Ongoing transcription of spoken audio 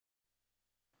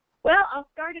Well, I'll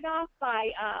start it off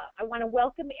by, I want to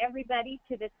welcome everybody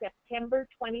to the September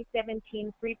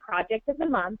 2017 Free Project of the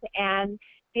Month, and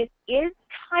this is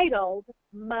titled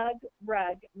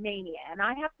Rug Mania. And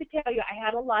I have to tell you, I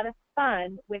had a lot of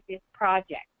fun with this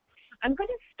project. I'm going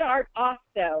to start off,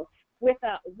 though, with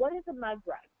what is a mug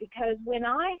rug? Because when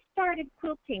I started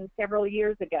quilting several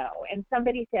years ago and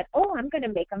somebody said, oh, I'm going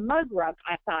to make a mug rug,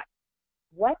 I thought,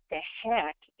 what the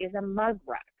heck is a mug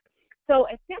rug? So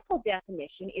a simple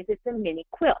definition is it's a mini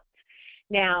quilt.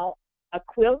 Now, a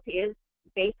quilt is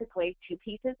basically two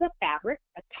pieces of fabric,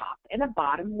 a top and a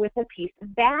bottom, with a piece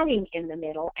of batting in the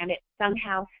middle, and it's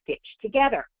somehow stitched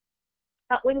together.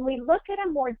 But when we look at a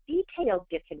more detailed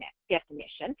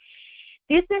definition,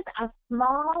 this is a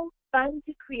small,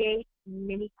 fun-to-create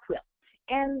mini quilt,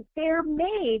 and they're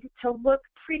made to look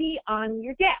pretty on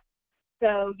your desk.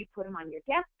 So you put them on your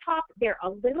desktop. They're a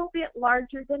little bit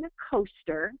larger than a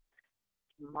coaster,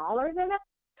 smaller than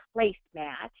a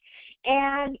placemat,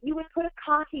 and you would put a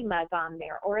coffee mug on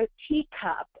there, or a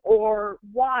teacup, or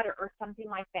water, or something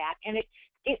like that, and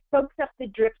it soaks up the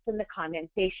drips and the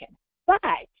condensation. But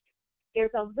there's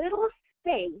a little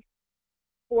space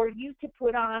for you to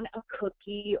put on a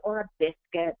cookie or a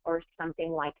biscuit or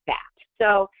something like that.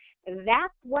 So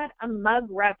that's what a mug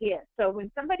rug is. So when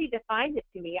somebody defined it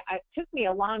to me, it took me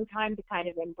a long time to kind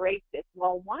of embrace this.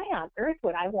 Well, why on earth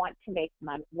would I want to make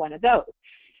one of those?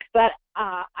 But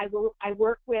I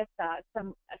work with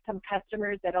some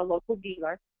customers at a local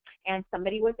dealer, and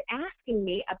somebody was asking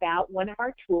me about one of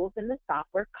our tools in the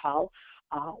software called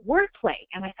wordplay,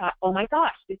 and I thought, oh my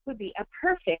gosh, this would be a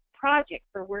perfect project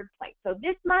for wordplay. So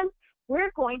this month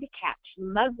we're going to catch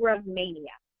Mug Rug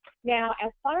Mania. Now,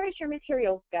 as far as your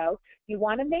materials go, you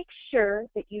want to make sure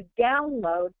that you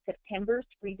download September's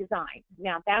free design.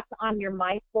 Now, that's on your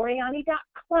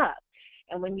myfloriani.club.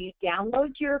 And when you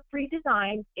download your free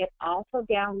design, it also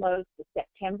downloads the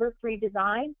September free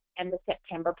design and the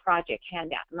September project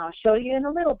handout. And I'll show you in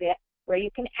a little bit where you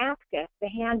can access the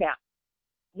handout.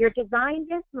 Your design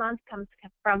this month comes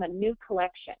from a new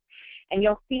collection. And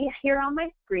you'll see here on my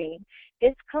screen,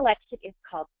 this collection is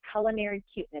called Culinary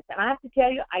Cuteness. And I have to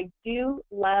tell you, I do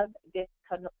love this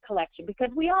collection because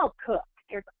we all cook.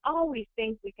 There's always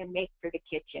things we can make for the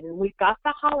kitchen. We've got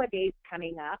the holidays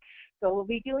coming up, so we'll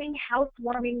be doing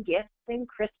housewarming gifts and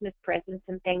Christmas presents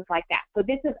and things like that. So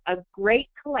this is a great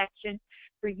collection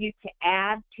for you to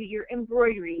add to your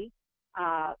embroidery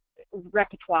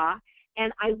repertoire.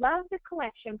 And I love the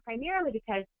collection primarily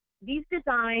because these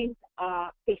designs,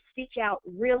 they stitch out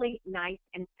really nice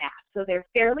and fast. So they're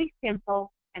fairly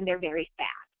simple and they're very fast.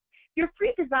 Your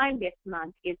free design this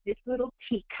month is this little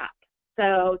teacup.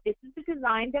 So this is the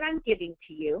design that I'm giving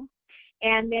to you.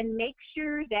 And then make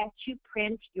sure that you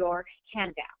print your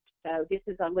handout. So this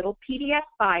is a little PDF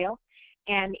file,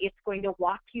 and it's going to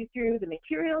walk you through the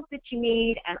materials that you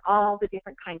need and all the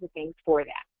different kinds of things for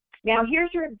that. Now,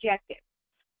 here's your objective.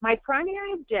 My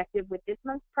primary objective with this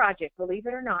month's project, believe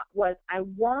it or not, was I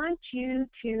want you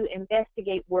to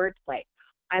investigate wordplay.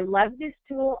 I love this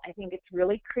tool. I think it's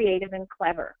really creative and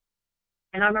clever.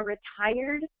 And I'm a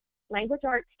retired language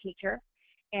arts teacher.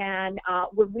 And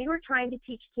when we were trying to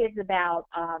teach kids about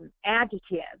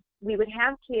adjectives, we would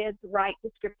have kids write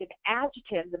descriptive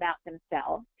adjectives about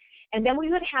themselves, and then we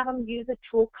would have them use a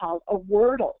tool called a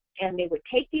Wordle. And they would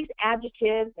take these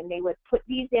adjectives and they would put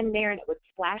these in there, and it would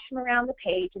splash them around the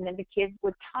page, and then the kids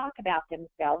would talk about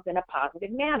themselves in a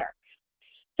positive manner.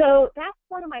 So that's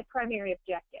one of my primary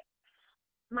objectives.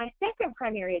 My second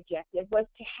primary objective was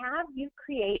to have you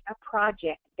create a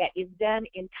project that is done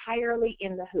entirely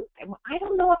in the hoop. And I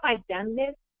don't know if I've done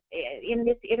this in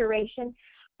this iteration,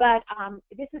 but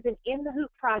this is an in the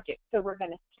hoop project. So we're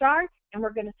going to start and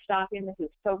we're going to stop in the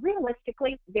hoop. So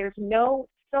realistically, there's no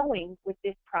sewing with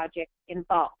this project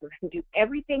involved. We're going to do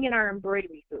everything in our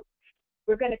embroidery hoop.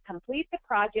 We're going to complete the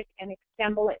project and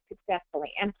assemble it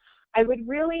successfully. And I would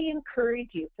really encourage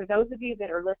you, for those of you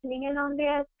that are listening in on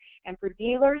this, and for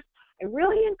dealers, I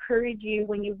really encourage you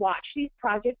when you watch these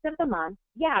projects of the month,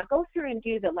 yeah, go through and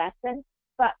do the lesson,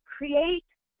 but create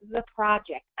the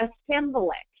project,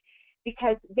 assemble it,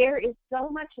 because there is so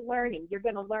much learning. You're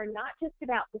going to learn not just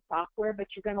about the software, but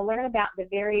you're going to learn about the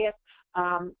various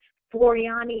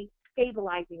Floriani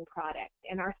stabilizing products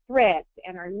and our threads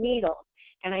and our needles,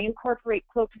 and I incorporate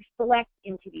Quilter Select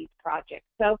into these projects.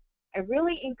 So I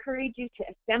really encourage you to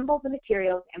assemble the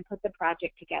materials and put the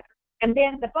project together. And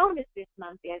then the bonus this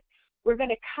month is we're going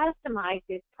to customize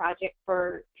this project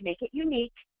to make it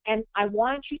unique, and I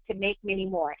want you to make many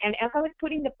more. And as I was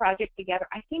putting the project together,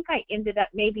 I think I ended up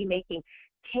maybe making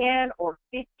 10 or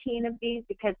 15 of these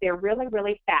because they're really,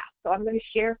 really fast. So I'm going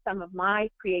to share some of my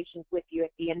creations with you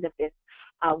at the end of this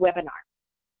webinar.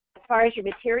 As far as your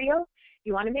materials,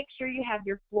 you want to make sure you have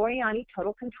your Floriani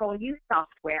Total Control U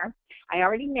software. I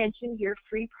already mentioned your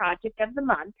free project of the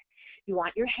month. You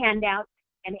want your handouts,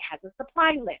 and it has a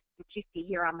supply list, which you see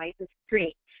here on my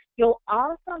screen. You'll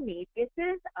also need, this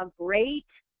is a great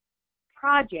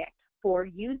project for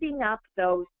using up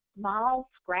those small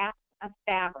scraps of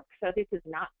fabric. So this is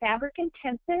not fabric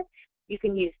intensive. You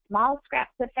can use small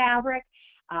scraps of fabric,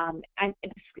 and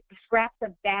scraps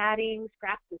of batting,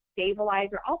 scraps of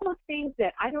stabilizer, all those things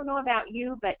that I don't know about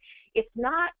you, but it's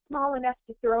not small enough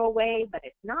to throw away, but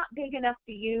it's not big enough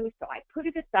to use, so I put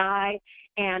it aside,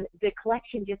 and the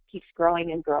collection just keeps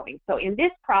growing and growing. So in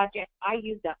this project, I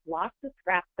used up lots of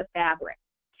scraps of fabric.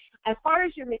 As far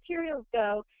as your materials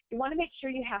go, you want to make sure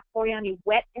you have Floriani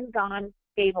Wet and Gone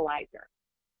Stabilizer.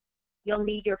 You'll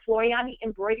need your Floriani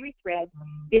embroidery thread.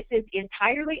 This is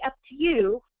entirely up to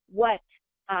you what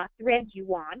threads you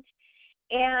want.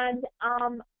 And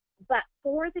but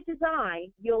for the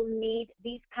design, you'll need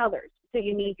these colors. So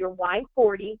you need your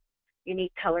Y40, you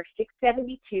need color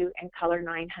 672 and color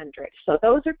 900. So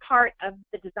those are part of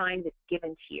the design that's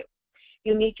given to you.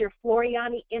 You need your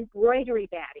Floriani embroidery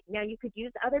batting. Now you could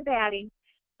use other batting,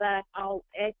 but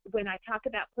when I talk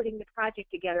about putting the project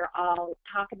together, I'll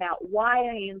talk about why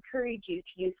I encourage you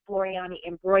to use Floriani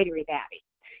embroidery batting.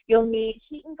 You'll need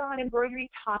heat and gone embroidery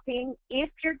topping if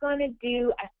you're going to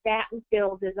do a satin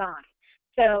fill design.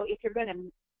 So if you're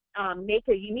going to make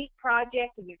a unique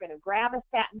project and you're going to grab a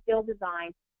satin fill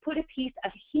design, put a piece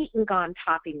of heat and gone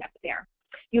topping up there.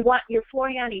 You want your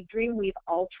Floriani Dreamweave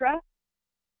Ultra.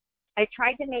 I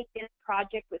tried to make this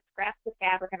project with scraps of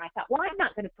fabric, and I thought, well, I'm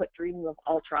not going to put Dreamweave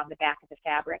Ultra on the back of the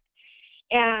fabric.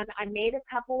 And I made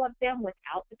a couple of them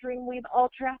without the Dreamweave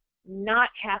Ultra. Not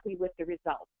happy with the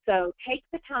results. So take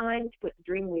the time to put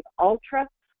the Dreamweave Ultra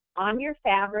on your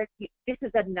fabric. This is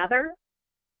another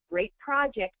great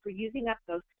project for using up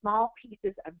those small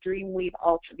pieces of Dreamweave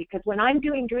Ultra, because when I'm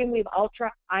doing Dreamweave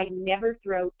Ultra, I never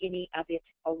throw any of it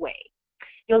away.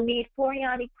 You'll need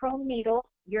Floriani Chrome needles,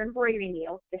 your embroidery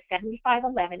needles, the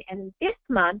 7511, and this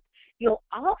month you'll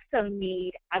also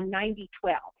need a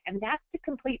 9012, and that's to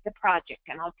complete the project,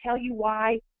 and I'll tell you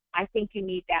why I think you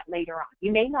need that later on.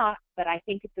 You may not, but I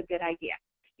think it's a good idea.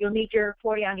 You'll need your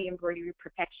Floriani embroidery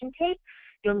perfection tape.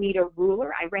 You'll need a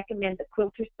ruler. I recommend the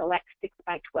Quilter Select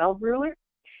 6x12 ruler.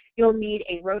 You'll need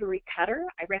a rotary cutter.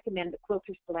 I recommend the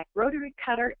Quilter Select rotary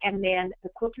cutter, and then the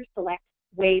Quilter Select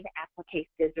wave applique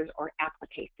scissors or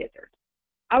applique scissors.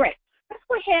 All right, let's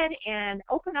go ahead and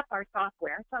open up our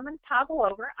software. So I'm going to toggle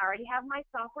over. I already have my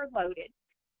software loaded.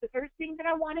 The first thing that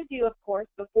I want to do, of course,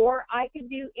 before I can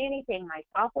do anything, my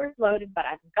software is loaded, but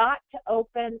I've got to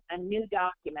open a new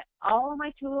document. All of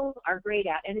my tools are grayed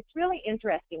out, and it's really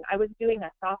interesting. I was doing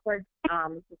a software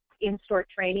in-store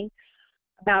training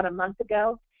about a month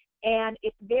ago, and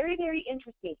it's very, very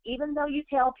interesting. Even though you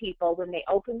tell people when they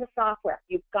open the software,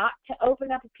 you've got to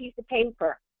open up a piece of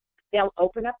paper, they'll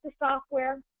open up the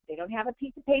software, they don't have a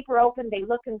piece of paper open, they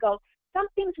look and go,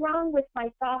 something's wrong with my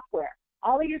software.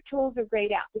 All of your tools are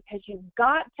grayed out because you've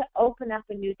got to open up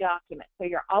a new document. So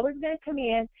you're always going to come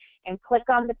in and click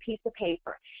on the piece of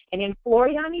paper. And in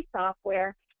Floriani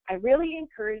software, I really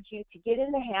encourage you to get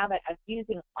in the habit of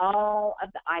using all of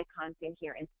the icons in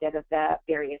here instead of the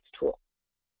various tools.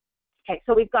 Okay,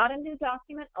 so we've got a new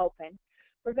document open.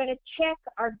 We're going to check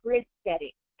our grid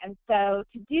settings. And so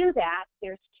to do that,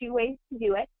 there's two ways to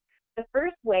do it. The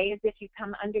first way is if you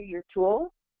come under your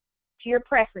tools, to your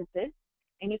preferences,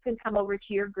 and you can come over to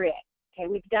your grid. Okay,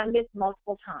 we've done this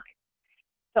multiple times.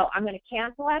 So I'm going to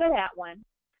cancel out of that one.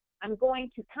 I'm going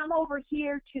to come over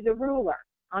here to the ruler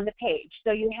on the page.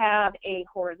 So you have a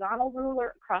horizontal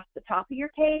ruler across the top of your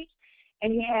page,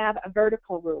 and you have a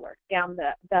vertical ruler down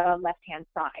the left-hand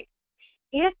side.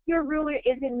 If your ruler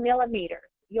is in millimeters,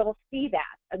 you'll see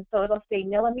that. And so it'll say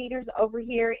millimeters over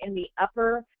here in the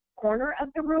upper corner of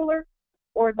the ruler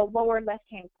or the lower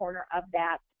left-hand corner of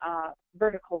that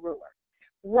vertical ruler.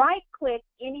 Right-click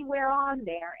anywhere on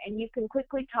there, and you can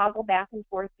quickly toggle back and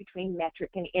forth between metric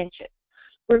and inches.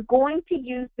 We're going to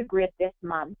use the grid this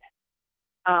month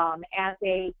as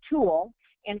a tool,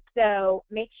 and so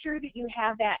make sure that you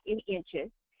have that in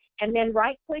inches, and then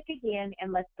right-click again,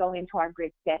 and let's go into our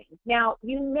grid settings. Now,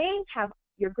 you may have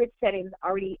your grid settings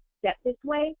already set this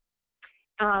way.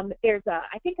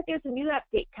 I think that there's a new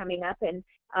update coming up and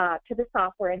to the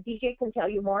software, and DJ can tell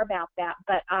you more about that.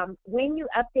 But when you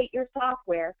update your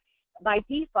software, by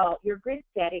default, your grid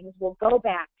settings will go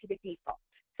back to the default.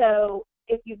 So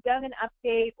if you've done an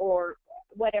update or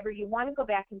whatever, you want to go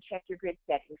back and check your grid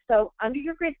settings. So under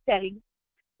your grid settings,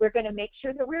 we're going to make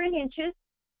sure that we're in inches.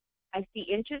 I see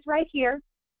inches right here.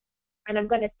 and I'm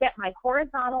going to set my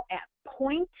horizontal at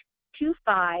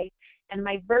 0.25 and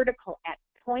my vertical at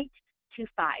 0.25.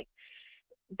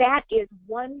 That is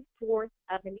 1/4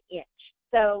 of an inch.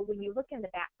 So when you look in the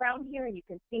background here and you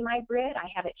can see my grid, I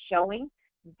have it showing.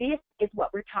 This is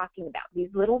what we're talking about.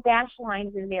 These little dashed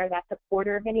lines in there, that's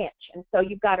 1/4 of an inch. And so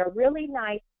you've got a really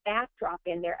nice backdrop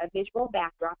in there, a visual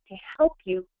backdrop to help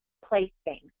you place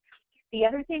things. The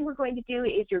other thing we're going to do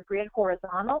is your grid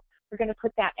horizontal. We're going to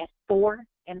put that at 4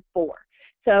 and 4.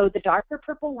 So the darker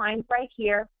purple lines right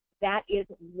here, that is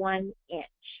 1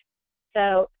 inch.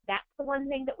 So that's the one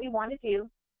thing that we want to do.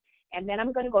 And then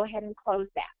I'm going to go ahead and close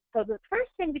that. So the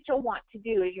first thing that you'll want to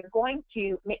do is you're going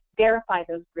to verify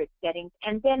those grid settings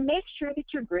and then make sure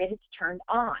that your grid is turned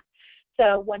on.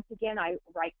 So once again, I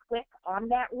right-click on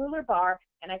that ruler bar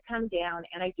and I come down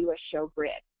and I do a show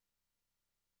grid.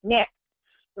 Next,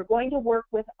 we're going to work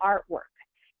with artwork.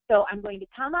 So I'm going to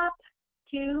come up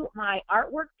to my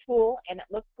artwork tool, and it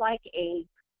looks like a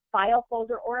file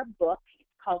folder or a book. It's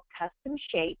called Custom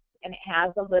Shapes, and it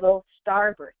has a little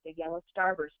starburst, a yellow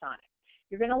starburst on it.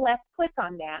 You're going to left click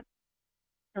on that,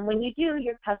 and when you do,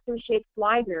 your Custom Shapes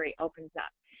library opens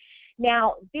up.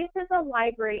 Now, this is a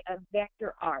library of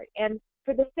vector art, and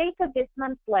for the sake of this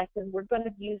month's lesson, we're going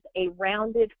to use a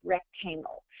rounded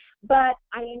rectangle. But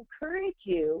I encourage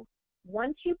you,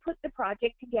 once you put the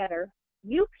project together,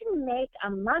 you can make a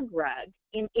mug rug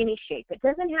in any shape. It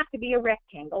doesn't have to be a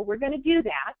rectangle. We're going to do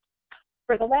that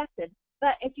for the lesson.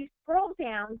 But if you scroll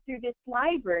down through this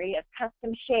library of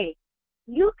custom shapes,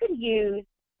 you could use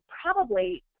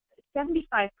probably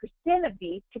 75% of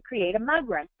these to create a mug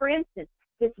rug. For instance,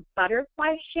 this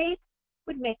butterfly shape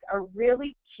would make a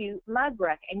really cute mug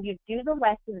rug, and you do the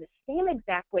lesson the same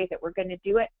exact way that we're going to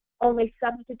do it, only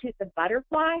substitute the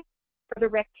butterfly for the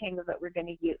rectangle that we're going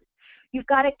to use. You've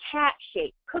got a cat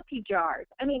shape, cookie jars.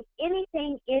 I mean,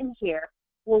 anything in here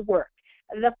will work.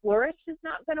 The flourish is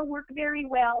not going to work very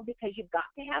well because you've got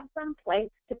to have some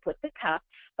place to put the cup.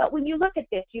 But when you look at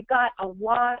this, you've got a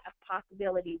lot of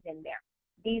possibilities in there.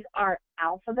 These are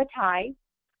alphabetized.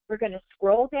 We're going to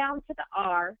scroll down to the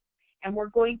R, and we're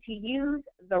going to use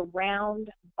the round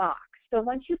box. So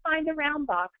once you find the round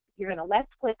box, you're going to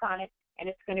left click on it, and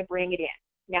it's going to bring it in.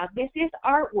 Now, this is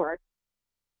artwork.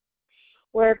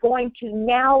 We're going to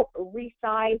now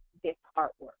resize this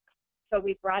artwork. So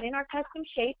we brought in our custom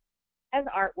shape as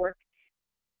artwork,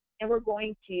 and we're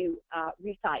going to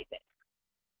resize it.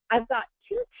 I've got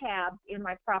 2 tabs in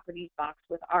my properties box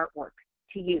with artwork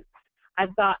to use.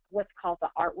 I've got what's called the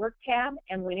artwork tab,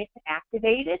 and when it's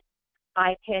activated,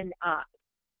 I can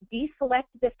deselect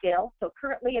the fill. So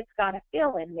currently it's got a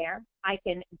fill in there. I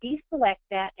can deselect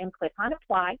that and click on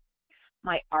apply.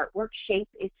 My artwork shape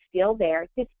is still there.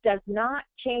 This does not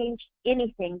change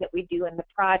anything that we do in the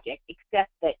project, except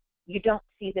that you don't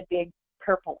see the big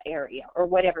purple area or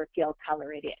whatever fill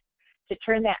color it is. To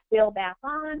turn that fill back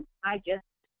on, I just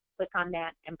click on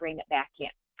that and bring it back in.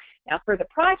 Now for the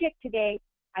project today,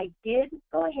 I did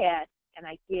go ahead and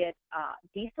I did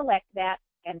deselect that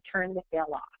and turn the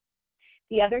fill off.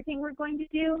 The other thing we're going to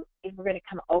do is we're going to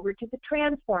come over to the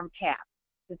Transform tab.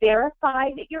 Verify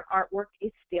that your artwork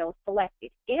is still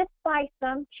selected. If by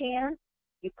some chance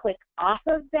you click off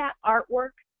of that artwork,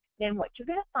 then what you're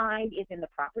going to find is in the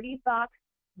Properties box,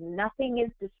 nothing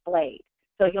is displayed.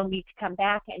 So you'll need to come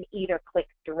back and either click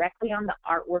directly on the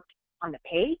artwork on the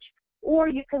page, or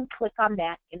you can click on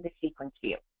that in the sequence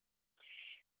view.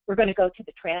 We're going to go to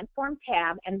the Transform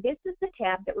tab, and this is the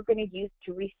tab that we're going to use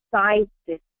to resize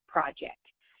this project.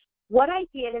 What I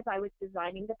did as I was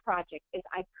designing the project is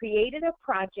I created a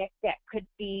project that could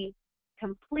be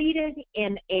completed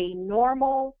in a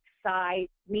normal size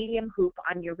medium hoop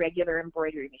on your regular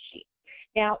embroidery machine.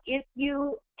 Now, if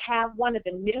you have one of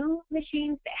the new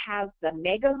machines that has the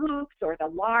mega hoops or the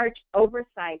large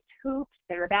oversized hoops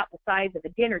that are about the size of a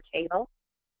dinner table,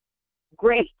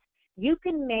 great. You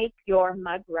can make your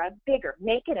mug rug bigger.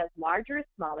 Make it as large or as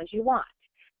small as you want.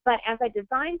 But as I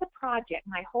designed the project,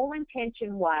 my whole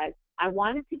intention was I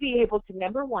wanted to be able to,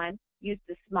 number one, use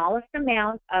the smallest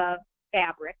amount of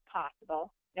fabric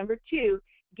possible. Number two,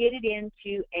 get it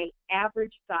into an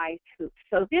average size hoop.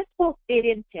 So this will fit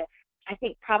into, I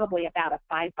think, probably about a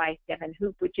 5x7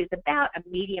 hoop, which is about a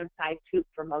medium-sized hoop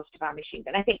for most of our machines.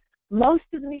 And I think most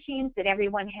of the machines that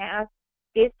everyone has,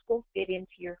 this will fit into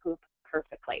your hoop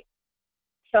perfectly.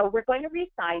 So we're going to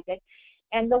resize it,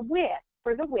 and the width,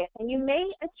 for the width, and you may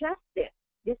adjust this.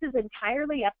 This is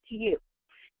entirely up to you.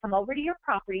 Come over to your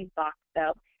Properties box,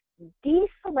 though.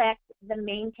 Deselect the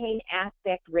Maintain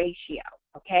Aspect Ratio,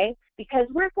 okay? Because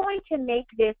we're going to make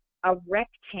this a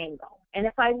rectangle. And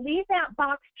if I leave that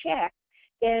box checked,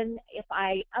 then if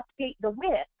I update the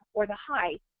width or the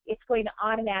height, it's going to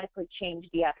automatically change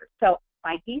the other. So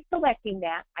by deselecting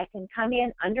that, I can come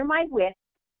in under my width,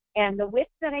 and the width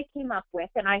that I came up with,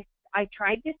 and I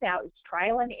tried this out, it's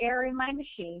trial and error in my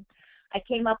machine. I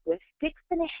came up with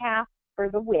 6.5 for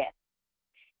the width,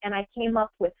 and I came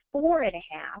up with 4.5,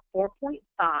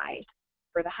 4.5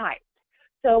 for the height.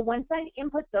 So once I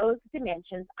input those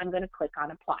dimensions, I'm going to click on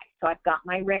apply. So I've got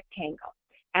my rectangle.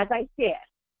 As I said,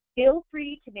 feel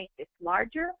free to make this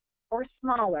larger or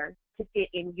smaller to fit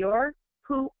in your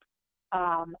hoop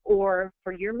or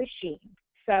for your machine.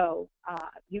 So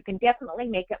you can definitely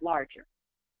make it larger.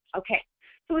 Okay,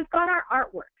 so we've got our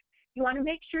artwork. You want to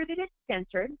make sure that it's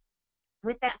centered.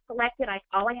 With that selected,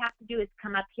 all I have to do is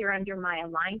come up here under my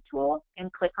Align tool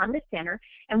and click on the center.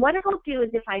 And what it'll do is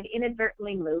if I've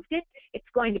inadvertently moved it, it's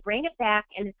going to bring it back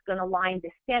and it's going to line the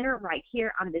center right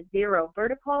here on the 0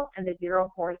 vertical and the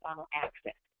 0 horizontal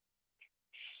axis.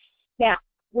 Now,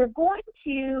 we're going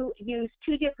to use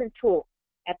 2 different tools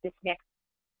at this next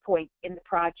point in the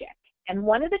project. And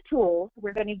one of the tools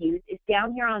we're going to use is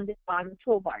down here on this bottom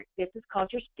toolbar. This is called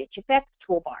your Stitch Effects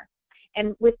toolbar.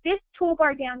 And with this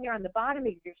toolbar down here on the bottom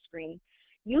of your screen,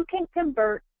 you can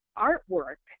convert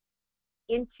artwork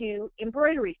into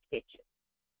embroidery stitches,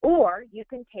 or you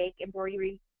can take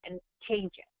embroidery and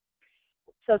change it.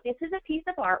 So this is a piece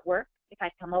of artwork. If I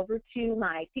come over to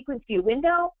my sequence view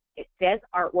window, it says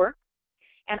artwork,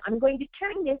 and I'm going to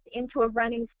turn this into a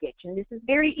running stitch. And this is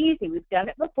very easy. We've done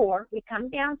it before. We come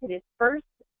down to this first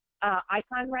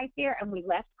icon right there, and we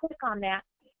left click on that,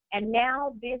 and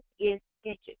now this is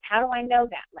stitches. How do I know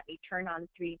that? Let me turn on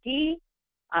 3D.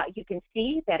 You can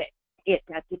see that it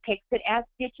depicts it as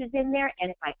stitches in there,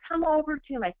 and if I come over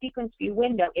to my sequence view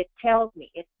window, it tells me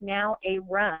it's now a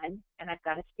run, and I've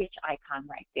got a stitch icon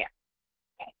right there.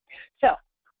 Okay, so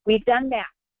we've done that.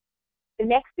 The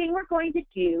next thing we're going to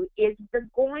do is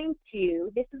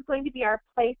this is going to be our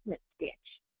placement stitch.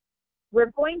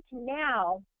 We're going to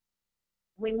now,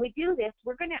 when we do this,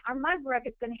 our mug rug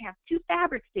is going to have 2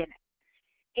 fabrics in it.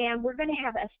 And we're going to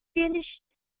have a finished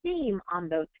seam on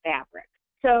those fabrics.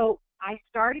 So I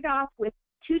started off with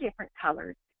 2 different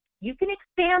colors. You can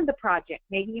expand the project.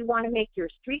 Maybe you want to make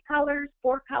yours 3 colors,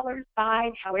 4 colors,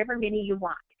 5, however many you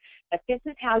want. But this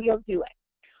is how you'll do it.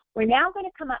 We're now going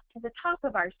to come up to the top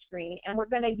of our screen, and we're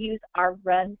going to use our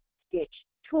Run Stitch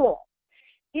tool.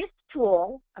 This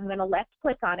tool, I'm going to left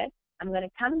click on it. I'm going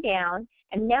to come down,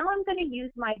 and now I'm going to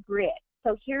use my grid.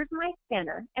 So here's my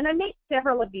center, and I made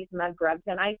several of these mug rugs,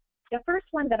 and the first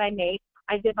one that I made,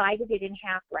 I divided it in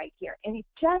half right here, and it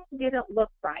just didn't look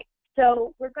right.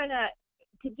 So we're going to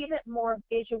give it more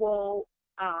visual,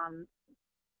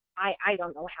 I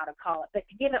don't know how to call it, but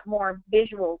to give it more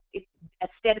visual,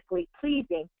 aesthetically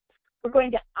pleasing, we're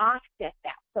going to offset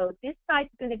that. So this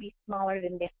side's going to be smaller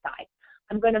than this side.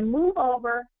 I'm going to move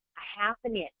over a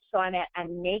 1/2 inch, so I'm at a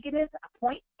negative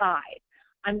 0.5.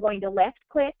 I'm going to left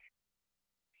click.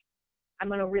 I'm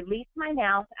going to release my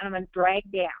mouse, and I'm going to drag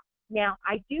down. Now,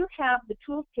 I do have the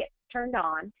tooltip turned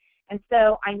on, and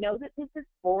so I know that this is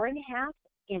 4.5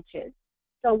 inches.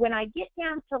 So when I get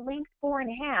down to length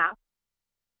 4.5,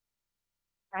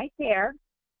 right there,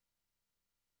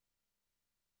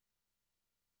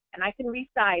 and I can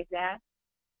resize that,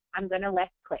 I'm going to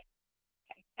left click.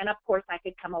 Okay. And of course, I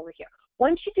could come over here.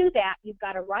 Once you do that, you've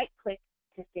got to right click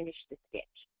to finish the stitch.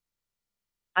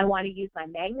 I want to use my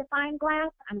magnifying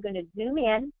glass. I'm going to zoom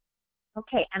in.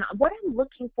 Okay, and what I'm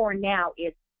looking for now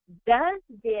is, does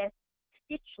this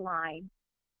stitch line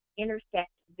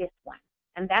intersect this one?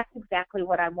 And that's exactly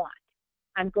what I want.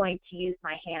 I'm going to use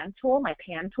my hand tool, my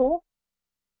pan tool.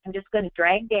 I'm just going to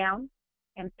drag down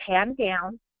and pan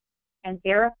down and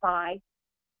verify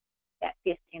that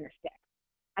this intersects.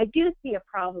 I do see a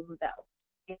problem though.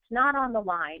 It's not on the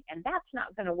line, and that's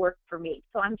not going to work for me.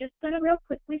 So I'm just going to real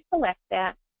quickly select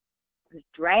that, and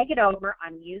drag it over.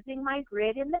 I'm using my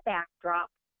grid in the backdrop.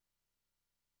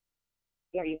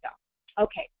 There you go.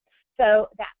 Okay, so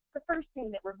that's the first thing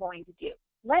that we're going to do.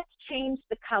 Let's change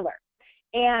the color.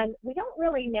 And we don't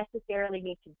really necessarily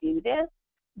need to do this,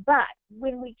 but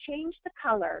when we change the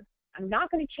color, I'm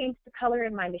not going to change the color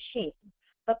in my machine,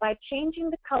 but by changing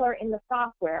the color in the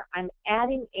software, I'm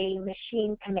adding a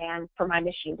machine command for my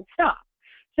machine to stop.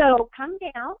 So come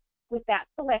down with that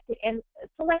selected and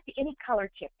select any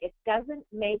color chip. It doesn't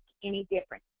make any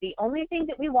difference. The only thing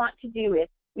that we want to do is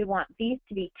we want these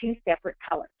to be 2 separate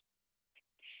colors.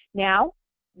 Now,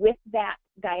 with that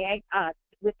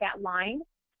line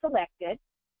selected,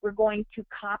 we're going to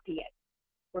copy it.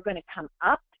 We're going to come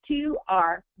up to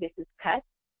this is cut,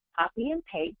 copy and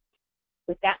paste.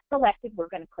 With that selected, we're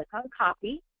going to click on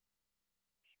copy,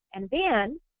 and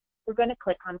then we're going to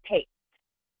click on paste.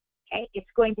 Okay, it's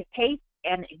going to paste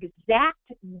an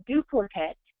exact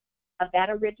duplicate of that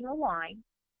original line,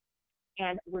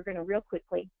 and we're going to real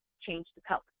quickly change the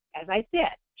color. As I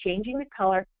said, changing the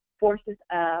color forces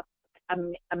a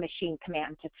machine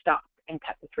command to stop and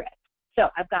cut the thread. So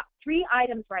I've got 3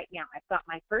 items right now. I've got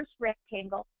my first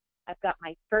rectangle, I've got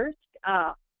my first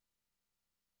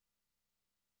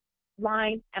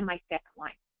line, and my second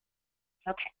line.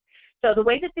 Okay, so the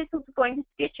way that this is going to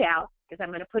stitch out is I'm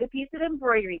going to put a piece of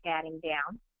embroidery batting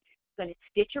down, I'm going to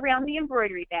stitch around the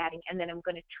embroidery batting, and then I'm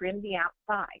going to trim the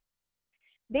outside.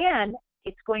 Then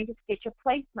it's going to stitch a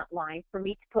placement line for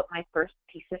me to put my first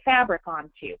piece of fabric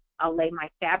onto. I'll lay my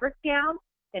fabric down,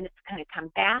 then it's going to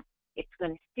come back, it's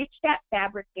going to stitch that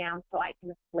fabric down so I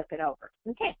can flip it over.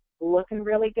 Okay, looking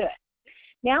really good.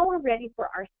 Now we're ready for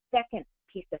our second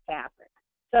piece of fabric.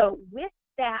 So with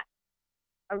that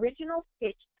original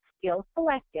stitch still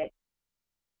selected,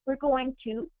 we're going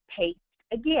to paste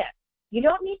again. You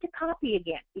don't need to copy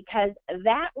again because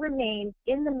that remains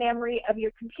in the memory of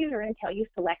your computer until you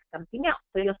select something else.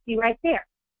 So you'll see right there,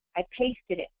 I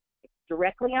pasted it. It's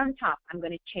directly on top. I'm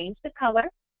going to change the color.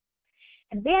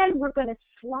 And then we're going to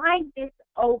slide this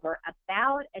over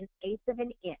about 1/8 of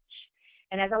an inch.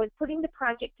 And as I was putting the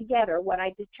project together, what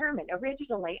I determined,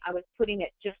 originally I was putting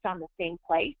it just on the same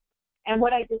place. And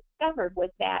what I discovered was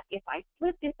that if I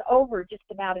flipped this over just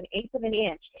about 1/8 of an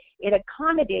inch, it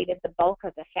accommodated the bulk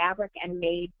of the fabric and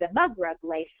made the mug rug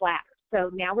lay flatter. So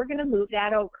now we're going to move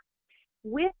that over.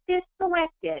 With this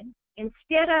selected,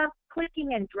 instead of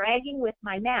clicking and dragging with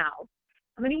my mouse,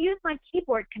 I'm going to use my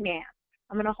keyboard command.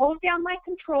 I'm going to hold down my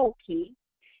control key,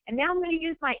 and now I'm going to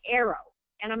use my arrow.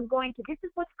 And I'm going to, this is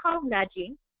what's called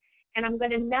nudging, and I'm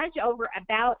going to nudge over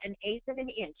about 1/8 of an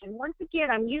inch. And once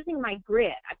again, I'm using my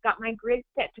grid. I've got my grid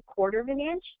set to 1/4 of an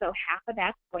inch, so half of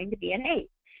that's going to be 1/8.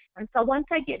 And so once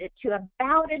I get it to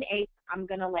about 1/8, I'm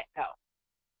going to let go.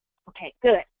 Okay,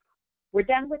 good. We're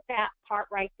done with that part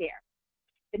right there.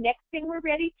 The next thing we're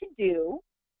ready to do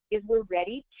is we're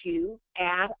ready to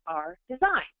add our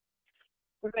design.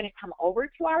 We're going to come over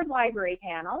to our library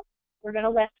panel. We're going to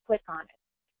left click on it.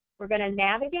 We're going to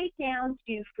navigate down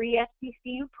to Free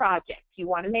FTC-U Project. You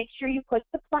want to make sure you put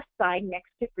the plus sign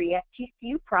next to Free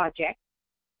FTC-U Project.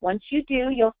 Once you do,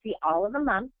 you'll see all of the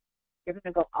months. You're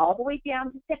going to go all the way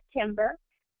down to September.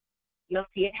 You'll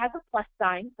see it has a plus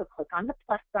sign, so click on the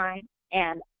plus sign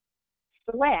and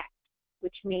select,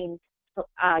 which means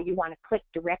you want to click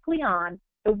directly on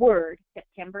the word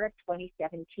September of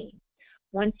 2017.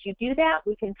 Once you do that,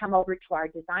 we can come over to our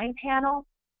design panel.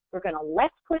 We're going to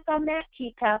left click on that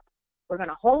teacup. We're going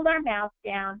to hold our mouse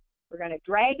down. We're going to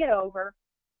drag it over.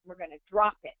 We're going to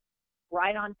drop it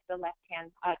right onto the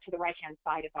to the right-hand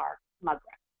side of our mug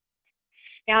rug.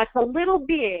 Now it's a little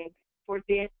big for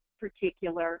this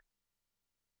particular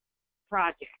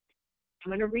project.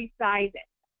 I'm going to resize it.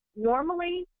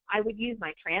 Normally, I would use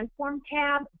my transform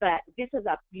tab, but this is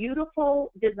a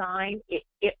beautiful design.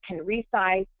 It can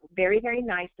resize very, very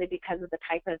nicely because of the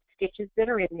type of stitches that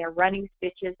are in there, running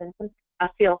stitches and a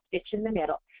fill stitch in the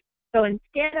middle. So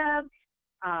instead of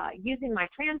using my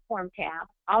transform tab,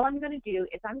 all I'm going to do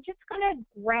is I'm just going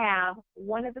to grab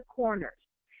one of the corners.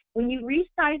 When you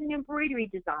resize an embroidery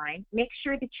design, make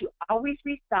sure that you always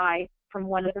resize from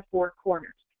one of the 4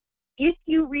 corners. If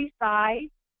you resize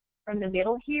from the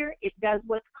middle here, it does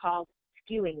what's called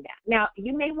skewing that. Now,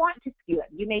 you may want to skew it.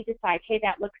 You may decide, hey,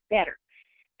 that looks better.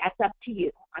 That's up to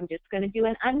you. I'm just going to do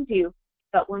an undo,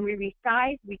 but when we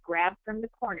resize, we grab from the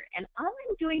corner. And all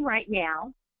I'm doing right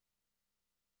now,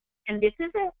 and this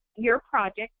is your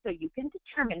project, so you can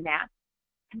determine that,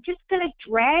 I'm just going to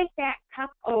drag that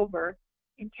cup over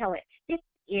until it fits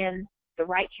in the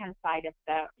right-hand side of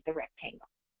the rectangle.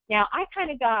 Now, I kind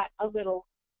of got a little,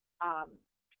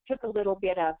 took a little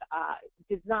bit of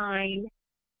design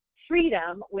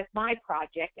freedom with my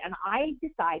project, and I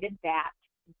decided that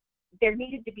there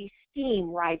needed to be steam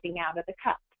rising out of the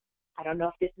cup. I don't know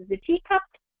if this is a teacup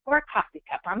or a coffee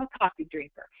cup. I'm a coffee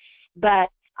drinker. But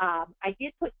I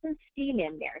did put some steam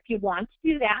in there. If you want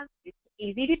to do that, it's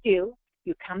easy to do.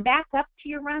 You come back up to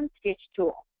your run stitch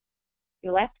tool.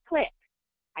 You left click.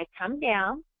 I come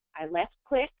down. I left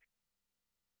click.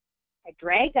 I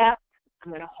drag up. I'm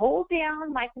going to hold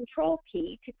down my control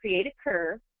key to create a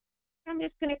curve. I'm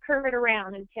just going to curve it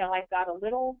around until I've got a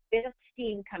little bit of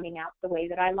steam coming out the way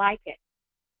that I like it.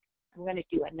 I'm going to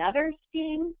do another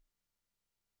steam.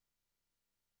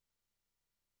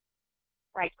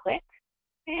 Right click.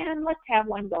 And let's have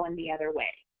one going the other way.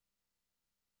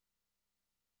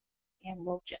 And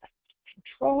we'll just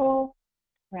control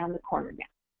around the corner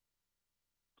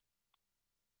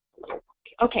now.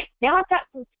 Okay, now I've got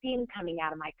some steam coming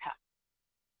out of my cup.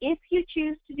 if you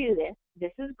choose to do this,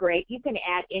 this is great. You can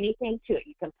add anything to it.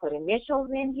 You can put initials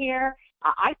in here.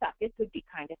 I thought this would be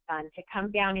kind of fun to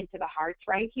come down into the hearts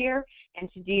right here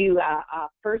and to do a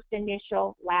first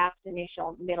initial, last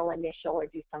initial, middle initial, or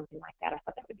do something like that. I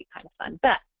thought that would be kind of fun.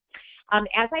 But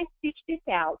as I stitch this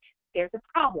out, there's a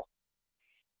problem.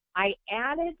 I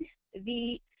added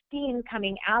the seam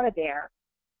coming out of there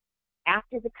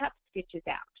after the cup stitches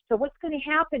out. So what's going to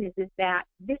happen is that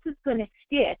this is going to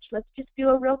stitch. Let's just do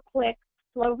a real quick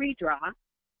slow redraw.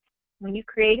 When you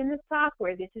create in the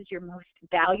software, this is your most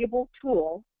valuable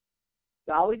tool.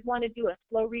 You always want to do a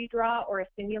slow redraw or a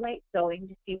simulate sewing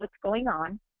to see what's going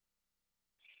on.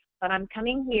 But I'm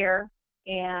coming here,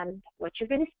 and what you're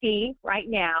going to see right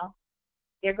now,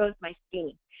 there goes my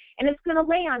steam. And it's going to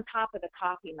lay on top of the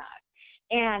coffee mug.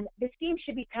 And the steam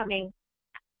should be coming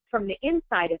from the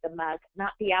inside of the mug,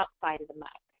 not the outside of the mug.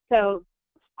 So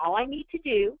all I need to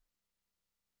do,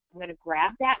 I'm going to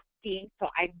grab that steam. So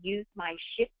I've used my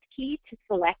shift key to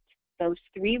select those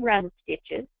 3 run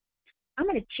stitches. I'm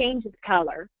going to change the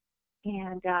color,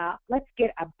 and let's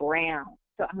get a brown.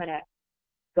 So I'm going to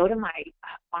go to my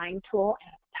find tool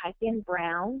and type in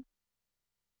brown.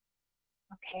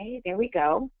 Okay, there we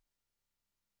go.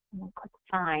 I'm going to click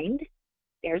find.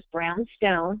 There's brown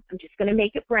stone. I'm just going to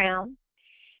make it brown.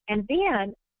 And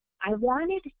then I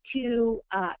wanted to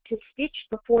stitch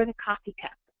before the coffee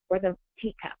cup or the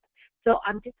teacup. So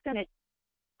I'm just going to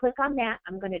click on that.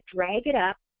 I'm going to drag it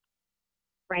up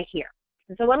right here.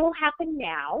 And so what will happen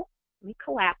now, let me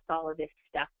collapse all of this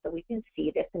stuff so we can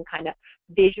see this and kind of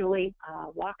visually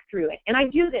walk through it. And I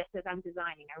do this as I'm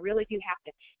designing. I really do have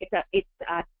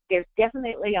to. There's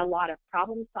definitely a lot of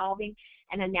problem solving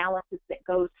and analysis that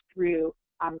goes through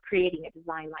creating a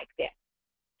design like this.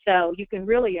 So you can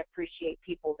really appreciate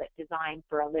people that design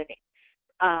for a living.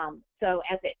 So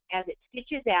as it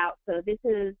stitches out, so this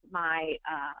is my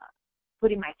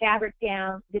putting my fabric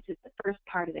down. This is the first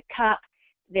part of the cup.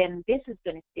 Then this is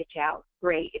going to stitch out.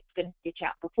 Great. It's going to stitch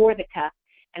out before the cup,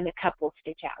 and the cup will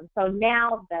stitch out. And so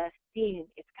now the seam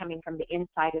is coming from the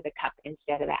inside of the cup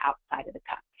instead of the outside of the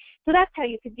cup. So that's how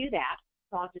you could do that.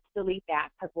 So I'll just delete that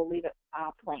because we'll leave it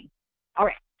plain. All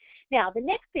right. Now the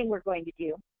next thing we're going to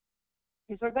do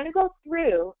is we're going to go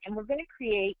through and we're going to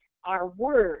create our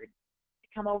words to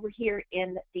come over here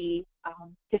in the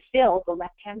to fill the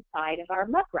left-hand side of our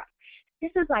mug rug.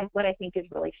 This is like what I think is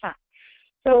really fun.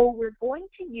 So we're going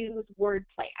to use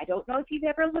wordplay. I don't know if you've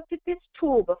ever looked at this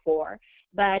tool before,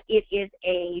 but it is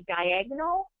a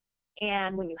diagonal,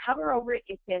 and when you hover over it,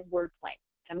 it says wordplay.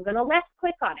 I'm going to left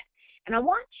click on it. And I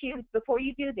want you, before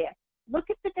you do this, look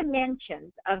at the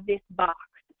dimensions of this box.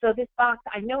 So this box,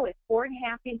 I know, is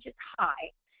 4.5 inches high,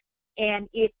 and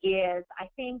it is, I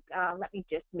think, let me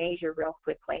just measure real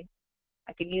quickly.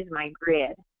 I could use my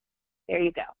grid. There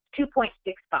you go,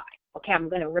 2.65. Okay, I'm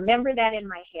going to remember that in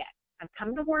my head. I'm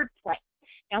coming to wordplay.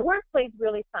 Now, wordplay is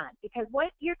really fun because what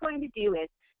you're going to do is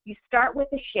you start with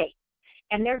a shape,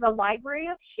 and there's a library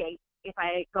of shapes. If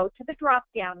I go to the drop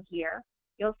down here,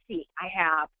 you'll see I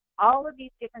have all of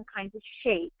these different kinds of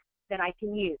shapes that I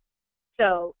can use.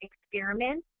 So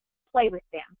experiment, play with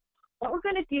them. What we're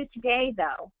going to do today,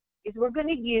 though, is we're going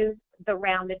to use the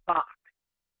rounded box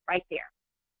right there.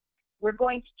 We're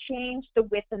going to change the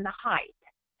width and the height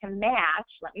to match.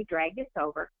 Let me drag this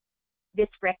over. This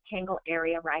rectangle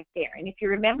area right there. And if you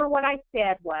remember what I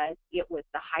said was, it was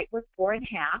the height was 4.5.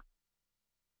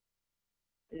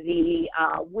 The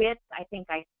width, I think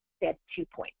I said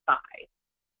 2.5.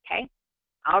 Okay?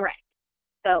 All right.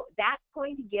 So that's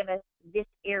going to give us this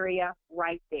area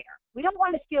right there. We don't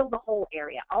want to fill the whole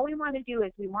area. All we want to do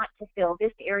is we want to fill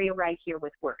this area right here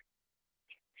with words.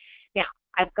 Now,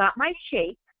 I've got my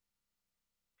shape.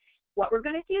 What we're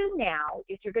going to do now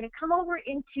is you're going to come over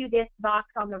into this box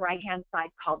on the right-hand side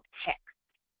called text.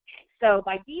 So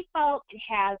by default, it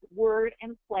has word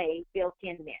and play built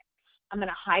in there. I'm going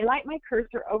to highlight my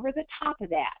cursor over the top of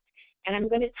that, and I'm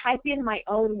going to type in my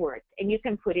own words. And you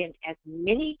can put in as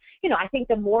many, I think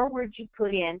the more words you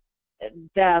put in,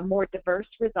 the more diverse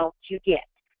results you get.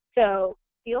 So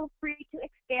feel free to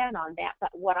expand on that. But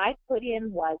what I put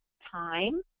in was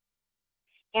time.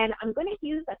 And I'm going to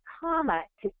use a comma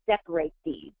to separate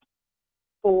these.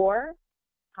 4,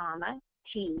 comma,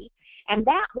 T. And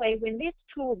that way, when this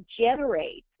tool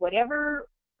generates whatever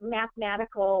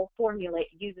mathematical formula it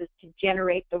uses to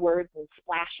generate the words and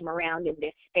splash them around in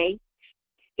this space,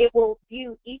 it will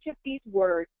view each of these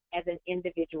words as an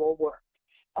individual word.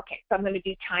 Okay, so I'm going to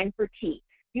do time for T.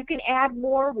 You can add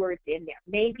more words in there.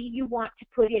 Maybe you want to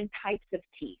put in types of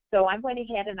tea. So I went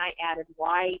ahead and I added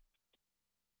white,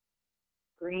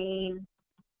 green.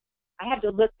 I had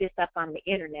to look this up on the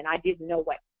internet. I didn't know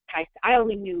what types. I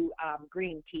only knew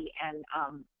green tea and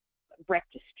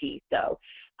breakfast tea. So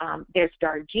there's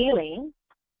Darjeeling.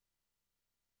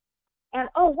 And,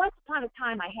 oh, once upon a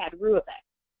time I had rhubarb.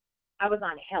 I was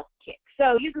on a health kick.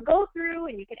 So you could go through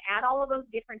and you could add all of those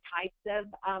different types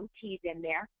of teas in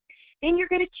there. Then you're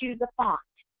going to choose a font.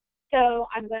 So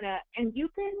I'm going to, and you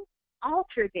can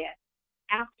alter this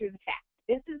after the fact.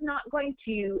 This is not going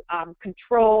to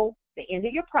control the end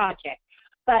of your project,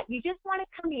 but you just want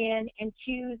to come in and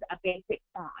choose a basic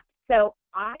font. So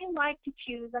I like to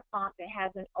choose a font that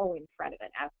has an O in front of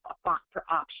it as a font for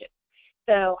option.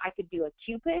 So I could do a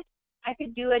Cupid, I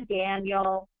could do a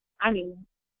Daniel,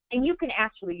 and you can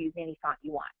actually use any font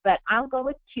you want, but I'll go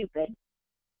with Cupid.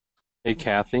 Hey,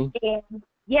 Kathy. And,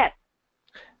 yes.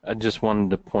 I just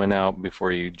wanted to point out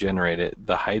before you generate it,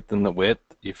 the height and the width,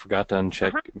 you forgot to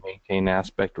uncheck maintain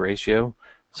aspect ratio,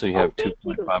 so you have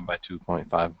 2.5 by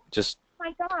 2.5. Just, oh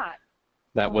my God.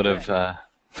 That would have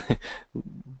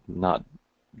not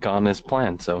gone as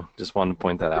planned, so just wanted to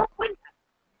point that out.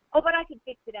 Oh, but I can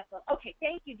fix it up. Okay,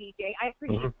 thank you, DJ. I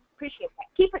appreciate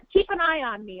that. Keep an eye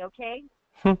on me, okay?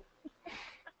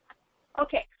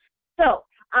 Okay, so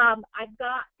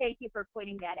thank you for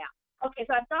pointing that out. Okay,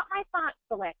 so I've got my font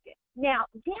selected. Now,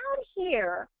 down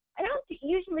here, I don't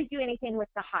usually do anything with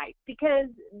the height because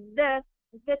the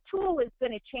tool is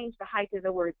going to change the height of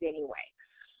the words anyway.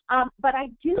 But I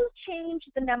do change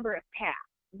the number of paths.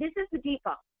 This is the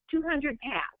default, 200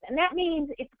 paths. And that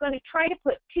means it's going to try to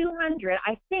put 200,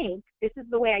 I think, this is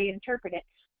the way I interpret it,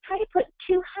 try to put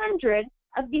 200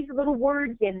 of these little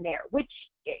words in there, which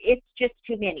it's just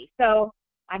too many. So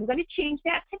I'm going to change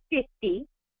that to 50.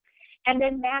 And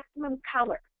then maximum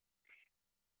color.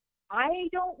 I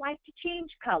don't like to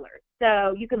change colors,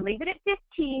 so you can leave it at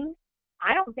 15.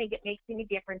 I don't think it makes any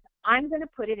difference. I'm going to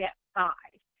put it at 5.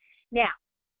 Now,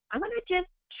 I'm going to just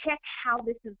check how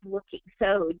this is looking.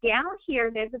 So down here,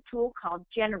 there's a tool called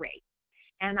Generate.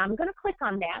 And I'm going to click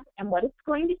on that, and what it's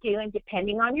going to do, and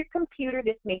depending on your computer,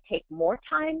 this may take more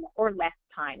time or less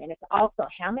time. And it's also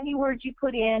how many words you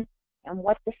put in and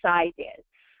what the size is.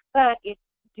 But it's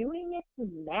doing its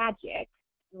magic,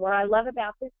 what I love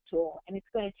about this tool, and it's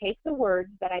going to take the words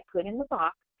that I put in the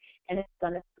box and it's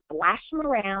going to splash them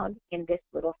around in this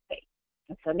little space.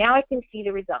 And so now I can see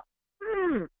the results.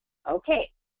 Okay.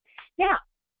 Now,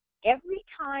 every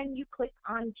time you click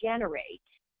on Generate,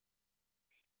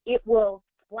 it will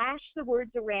splash the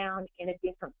words around in a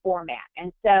different format.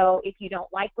 And so if you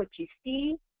don't like what you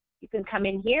see, you can come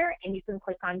in here and you can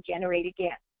click on Generate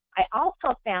again. I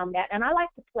also found that, and I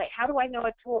like to play. How do I know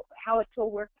how a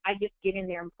tool works? I just get in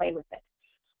there and play with it.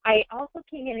 I also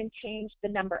came in and changed the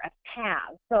number of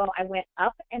paths. So I went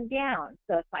up and down.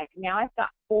 So it's like now I've got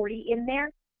 40 in there,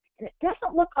 and it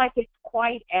doesn't look like it's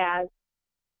quite as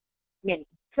many.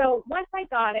 So once I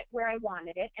got it where I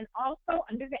wanted it, and also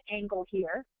under the angle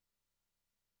here,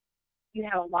 you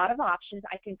have a lot of options.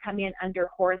 I can come in under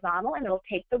horizontal, and it'll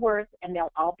take the words, and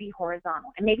they'll all be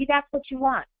horizontal. And maybe that's what you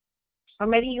want. Or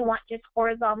maybe you want just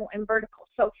horizontal and vertical.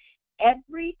 So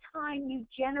every time you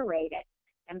generate it,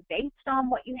 and based on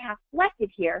what you have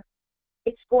selected here,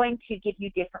 it's going to give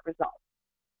you different results.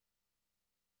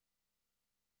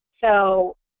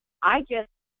 So I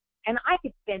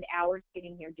could spend hours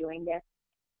sitting here doing this.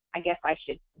 I guess I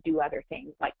should do other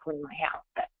things like clean my house,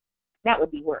 but that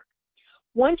would be work.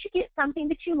 Once you get something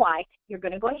that you like, you're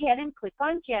going to go ahead and click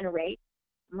on Generate.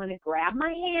 I'm going to grab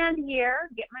my hand here,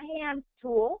 get my hand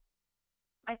tool,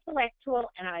 my select tool,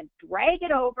 and I drag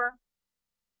it over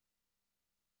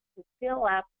to fill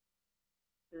up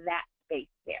that space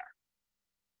there.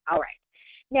 All right.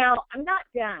 Now, I'm not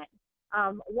done.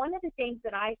 One of the things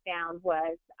that I found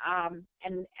was,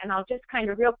 and I'll just kind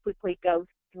of real quickly go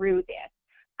through this.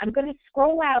 I'm going to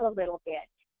scroll out a little bit,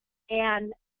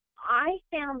 and I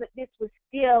found that this was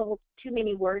still too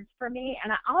many words for me,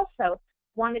 and I also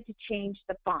wanted to change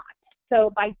the font.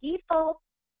 So by default,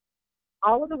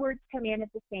 all of the words come in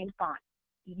at the same font.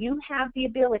 You have the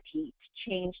ability to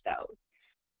change those.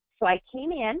 So I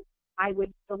came in, I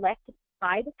would select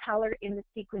by the color in the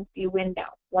sequence view window.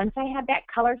 Once I had that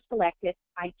color selected,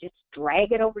 I just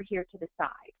drag it over here to the side.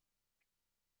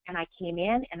 And I came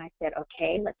in and I said,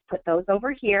 okay, let's put those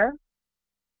over here.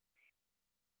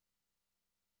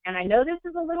 And I know this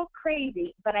is a little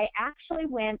crazy, but I actually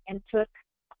went and took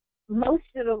most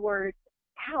of the words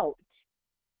out.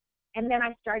 And then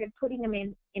I started putting them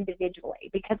in individually,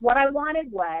 because what I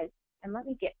wanted was, and let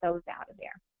me get those out of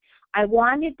there. I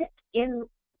wanted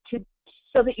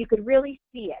so that you could really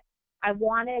see it. I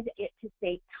wanted it to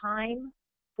say time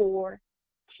for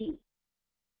tea.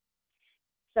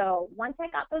 So once I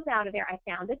got those out of there, I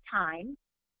found a time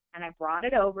and I brought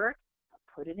it over,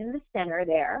 put it in the center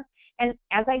there. And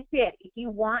as I said, if you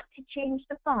want to change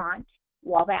the font,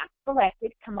 while that's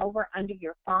selected, come over under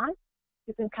your font.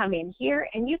 You can come in here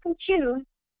and you can choose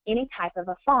any type of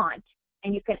a font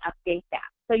and you can update that.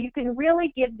 So you can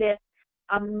really give this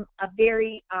a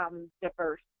very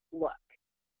diverse look.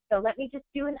 So let me just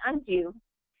do an undo.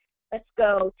 Let's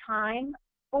go time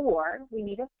 4. We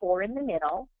need a 4 in the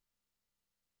middle.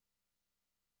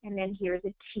 And then here's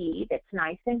a T that's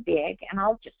nice and big, and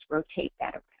I'll just rotate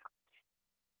that around.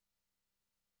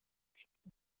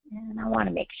 And I want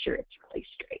to make sure it's really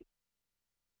straight.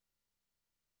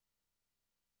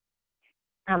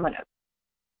 I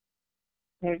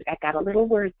got a little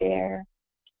word there.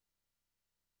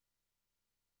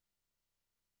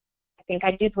 I think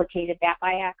I duplicated that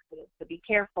by accident, so be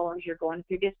careful as you're going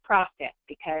through this process,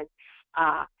 because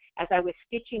as I was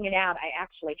stitching it out, I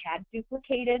actually had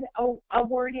duplicated a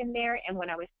word in there, and when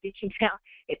I was stitching it out,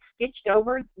 it stitched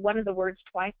over one of the words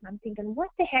twice, and I'm thinking, what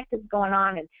the heck is going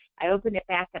on? And I opened it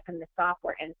back up in the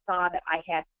software and saw that I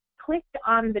had clicked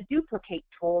on the duplicate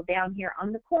tool down here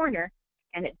on the corner,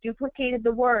 and it duplicated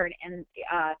the word, and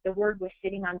the word was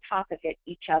sitting on top of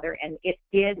each other, and it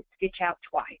did stitch out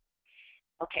twice.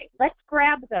 Okay, let's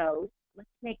grab those. Let's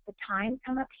make the time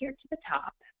come up here to the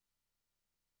top,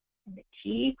 and the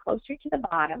T closer to the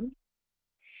bottom.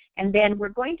 And then we're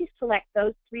going to select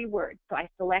those 3 words. So I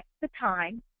select the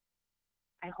time,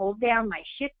 I hold down my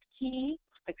shift key,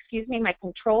 my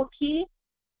control key,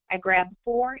 I grab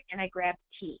 4 and I grab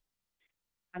T.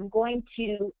 I'm going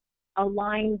to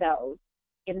align those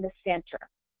in the center.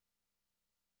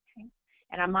 Okay.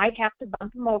 And I might have to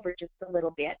bump them over just a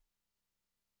little bit.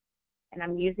 And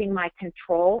I'm using my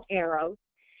control arrows.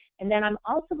 And then I'm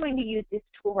also going to use this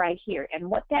tool right here. And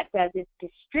what that does is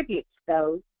distributes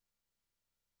those.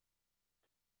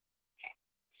 Okay.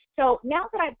 So now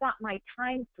that I've got my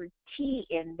time for T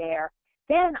in there,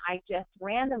 then I just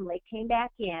randomly came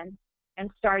back in and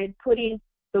started putting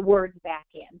the words back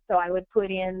in. So I would put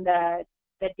in the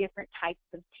different types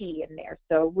of T in there.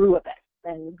 So rubus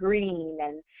and green.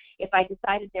 And if I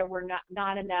decided there were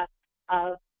not enough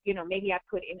of, maybe I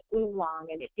put in oolong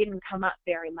and it didn't come up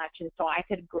very much, and so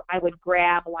I would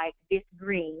grab like this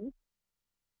green,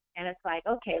 and it's like,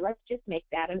 okay, let's just make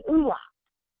that an oolong.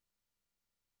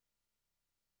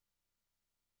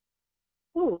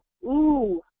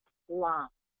 Oolong.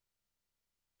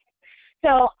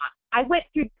 So I went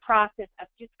through the process of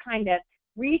just kind of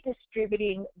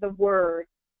redistributing the words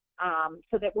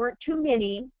so that weren't too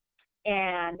many,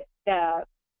 and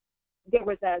there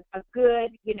was a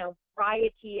good,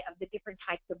 variety of the different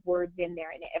types of words in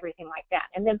there and everything like that.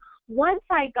 And then once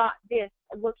I got this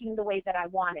looking the way that I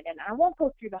wanted, and I won't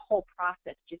go through the whole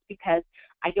process just because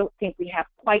I don't think we have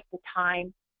quite the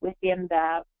time within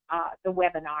the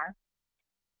webinar.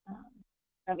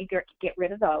 Let me get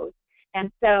rid of those.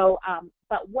 And so,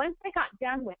 but once I got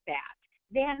done with that,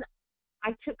 then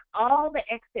I took all the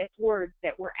excess words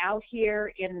that were out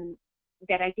here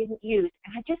that I didn't use,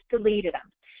 and I just deleted them.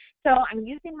 So I'm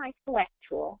using my select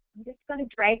tool. I'm just going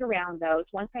to drag around those.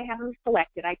 Once I have them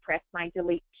selected, I press my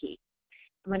delete key.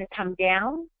 I'm going to come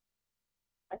down.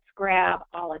 Let's grab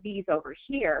all of these over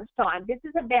here. So this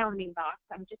is a bounding box.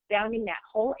 I'm just bounding that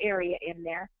whole area in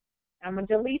there. I'm going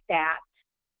to delete that.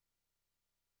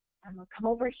 I'm going to come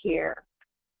over here.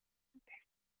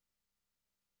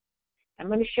 I'm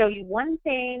going to show you one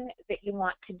thing that you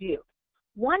want to do.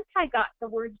 Once I got the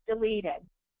words deleted,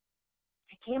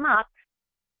 I came up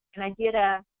and I did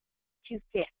a to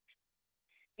fit,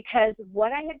 because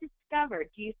what I had discovered,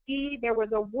 do you see there was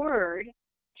a word,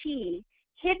 T,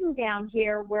 hidden down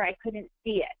here where I couldn't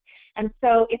see it. And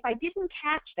so if I didn't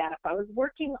catch that, if I was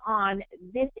working on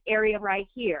this area right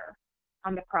here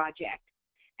on the project,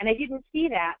 and I didn't see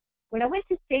that, when I went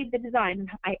to save the design,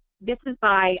 this is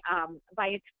by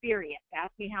experience.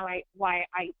 Ask me why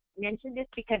I mentioned this,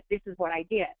 because this is what I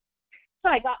did. So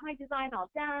I got my design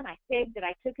all done, I saved it,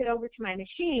 I took it over to my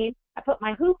machine, I put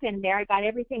my hoop in there, I got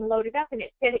everything loaded up, and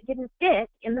it said it didn't fit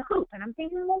in the hoop. And I'm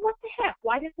thinking, well, what the heck?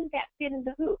 Why doesn't that fit in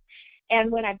the hoop?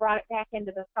 And when I brought it back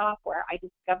into the software, I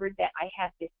discovered that I had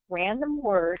this random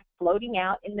word floating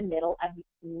out in the middle of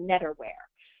netterware.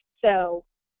 So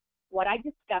what I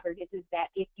discovered is that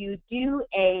if you do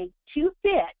a to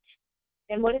fit,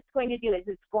 then what it's going to do is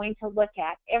it's going to look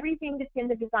at everything that's in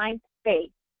the design space,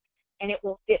 and it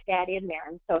will fit that in there.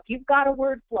 And so if you've got a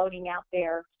word floating out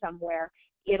there somewhere,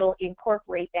 it'll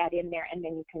incorporate that in there, and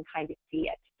then you can kind of see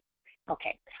it.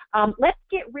 Okay, let's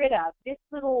get rid of this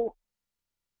little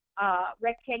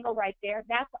rectangle right there.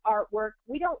 That's artwork.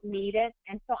 We don't need it,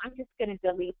 and so I'm just going to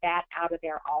delete that out of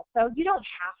there also. You don't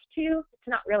have to. It's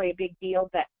not really a big deal,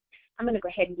 but I'm going to go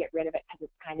ahead and get rid of it because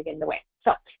it's kind of in the way.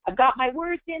 So I've got my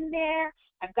words in there.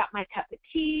 I've got my cup of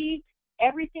tea.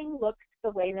 Everything looks the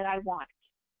way that I want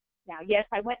it. Now, yes,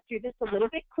 I went through this a little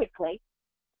bit quickly.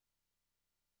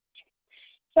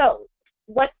 So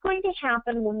what's going to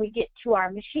happen when we get to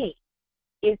our machine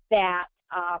is that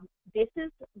it's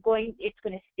going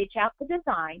to stitch out the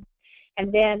design,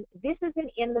 and then this is an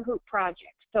in the hoop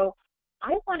project. So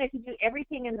I wanted to do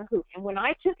everything in the hoop, and when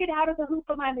I took it out of the hoop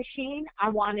of my machine, I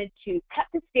wanted to cut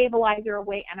the stabilizer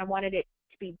away, and I wanted it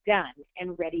to be done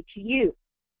and ready to use.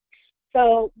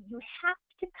 So you have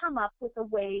to come up with a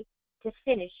way to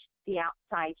finish the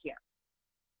outside here.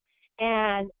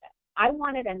 And I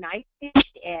wanted a nice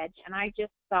stitched edge, and I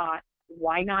just thought,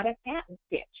 why not a satin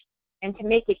stitch? And to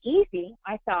make it easy,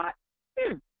 I thought,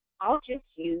 I'll just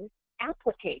use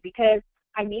applique, because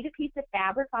I need a piece of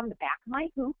fabric on the back of my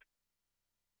hoop.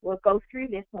 We'll go through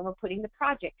this when we're putting the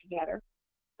project together,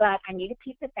 but I need a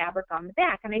piece of fabric on the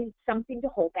back, and I need something to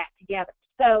hold that together.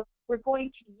 So we're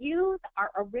going to use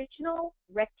our original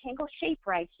rectangle shape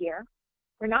right here.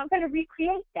 We're not going to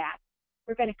recreate that.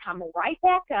 We're going to come right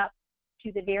back up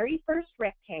to the very first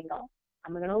rectangle.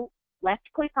 I'm going to left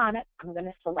click on it. I'm going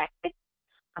to select it.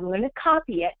 I'm going to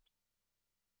copy it,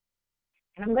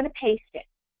 and I'm going to paste it.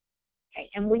 Okay,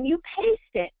 and when you paste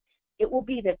it, it will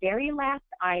be the very last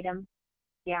item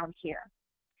down here.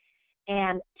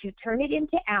 And to turn it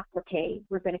into applique,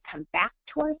 we're going to come back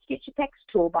to our Stitch Effects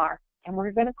toolbar, and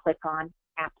we're going to click on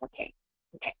applique.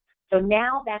 Okay, so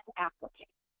now that's applique.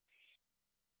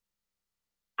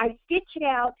 I stitched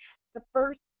out the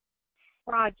first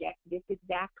project this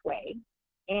exact way,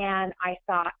 and I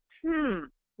thought,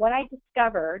 what I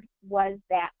discovered was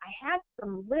that I had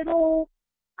some little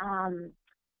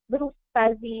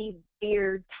fuzzy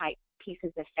beard type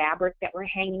pieces of fabric that were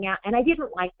hanging out, and I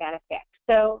didn't like that effect.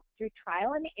 So through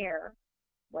trial and error,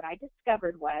 what I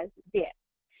discovered was this.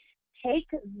 Take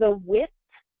the width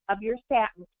of your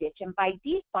satin stitch, and by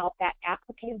default that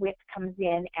applique width comes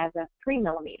in as a 3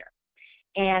 millimeter,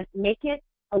 and make it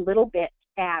a little bit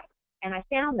fatter. And I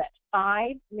found that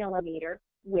 5 millimeter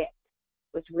width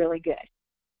was really good.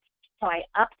 So I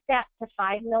upped that to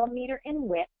 5 millimeter in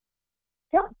width.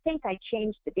 Don't think I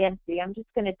changed the density. I'm just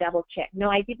going to double check. No,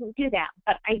 I didn't do that,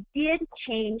 but I did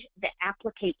change the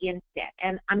applique inset.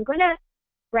 And I'm going to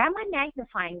grab my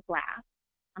magnifying glass.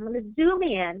 I'm going to zoom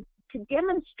in to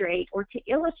demonstrate or to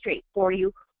illustrate for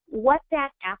you what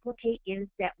that applique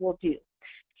inset will do.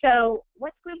 So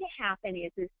what's going to happen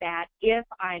is that if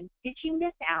I'm stitching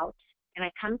this out and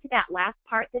I come to that last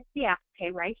part that's the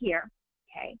applique right here,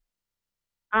 okay,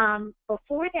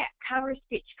 before that cover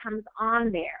stitch comes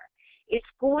on there, it's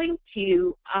going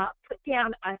to put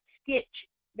down a stitch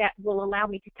that will allow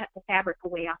me to cut the fabric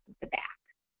away off of the back.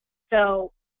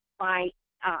 So by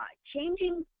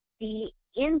changing the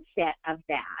inset of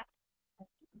that,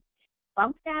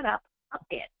 bump that up a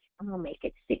bit, and we'll make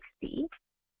it 60,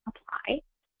 apply.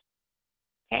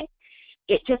 Okay,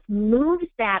 it just moves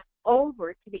that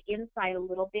over to the inside a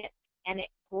little bit, and it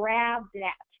grabs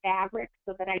that fabric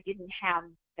so that I didn't have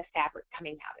the fabric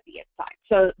coming out of the inside.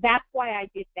 So that's why I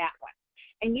did that one.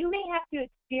 And you may have to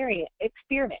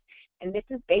experiment, and this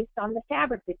is based on the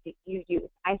fabric that you use.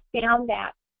 I found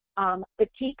that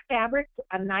batik fabric,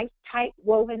 a nice tight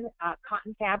woven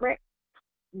cotton fabric,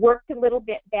 worked a little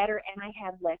bit better, and I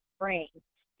had less fraying.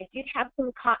 If you'd have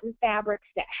some cotton fabrics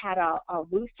that had a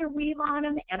looser weave on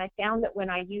them, and I found that when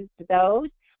I used those,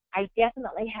 I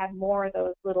definitely had more of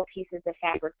those little pieces of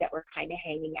fabric that were kind of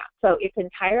hanging out. So it's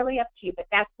entirely up to you, but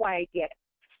that's why I did it.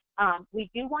 We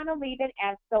do want to leave it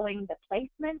as showing the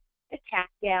placement, the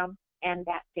tack down, and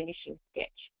that finishing stitch.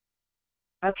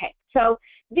 Okay, so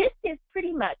this is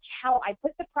pretty much how I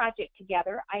put the project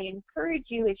together. I encourage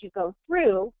you as you go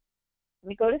through, let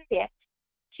me go to Fit,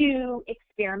 to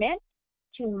experiment,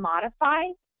 to modify.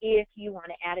 If you want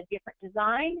to add a different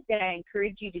design, then I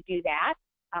encourage you to do that.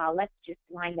 Let's just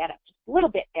line that up just a little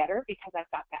bit better because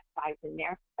I've got that size in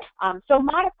there. So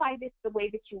modify this the way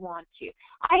that you want to.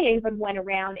 I even went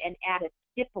around and added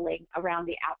stippling around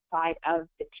the outside of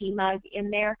the tea mug in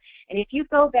there. And if you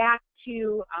go back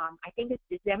to, I think it's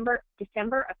December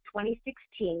of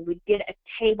 2016, we did a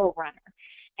table runner.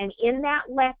 And in that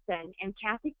lesson, and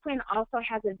Kathy Quinn also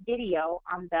has a video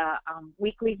on the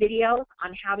weekly videos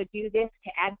on how to do this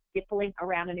to add stippling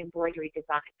around an embroidery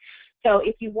design. So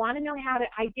if you want to know how to,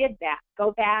 I did that,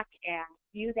 go back and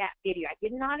view that video. I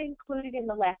did not include it in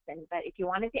the lesson, but if you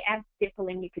wanted to add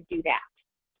stippling, you could do that.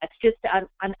 That's just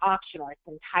an optional. It's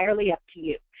entirely up to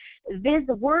you. These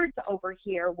words over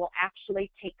here will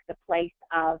actually take the place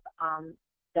of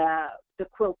the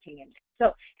quilting in it.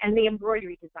 So, and the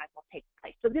embroidery design will take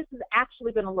place. So this is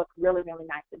actually going to look really, really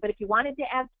nice. But if you wanted to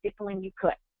add stippling, you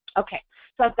could. Okay,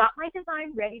 so I've got my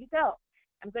design ready to go.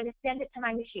 I'm going to send it to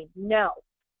my machine. No,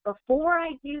 before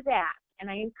I do that, and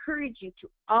I encourage you to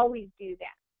always do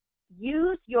that,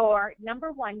 use your,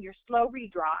 number one, your slow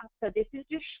redraw. So this is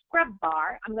your scrub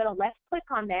bar. I'm going to left click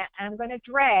on that, and I'm going to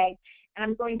drag, and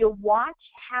I'm going to watch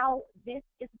how this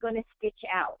is going to stitch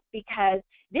out, because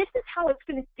this is how it's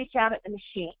going to stitch out at the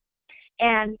machine.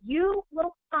 And you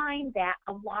will find that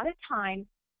a lot of times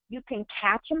you can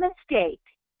catch a mistake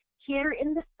here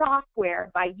in the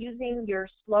software by using your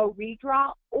slow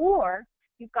redraw, or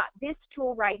you've got this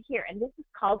tool right here, and this is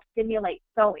called Simulate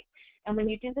Sewing. And when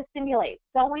you do the Simulate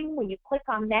Sewing, when you click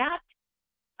on that,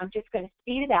 I'm just going to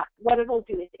speed it up. What it'll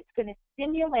do is it's going to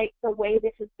simulate the way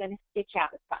this is going to stitch out.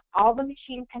 It's got all the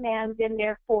machine commands in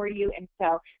there for you, and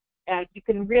so you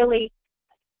can really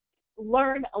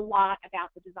learn a lot about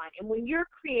the design. And when you're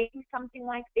creating something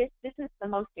like this, this is the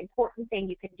most important thing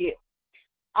you can do.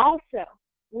 Also,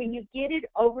 when you get it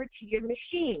over to your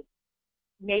machine,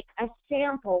 make a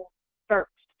sample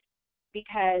first,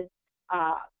 because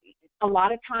a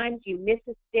lot of times you miss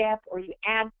a step, or you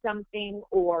add something,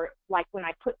 or like when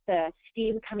I put the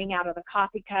steam coming out of the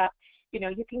coffee cup, you know,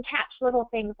 you can catch little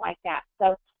things like that.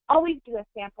 So always do a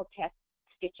sample test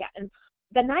stitch out. And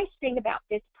the nice thing about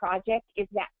this project is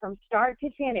that from start to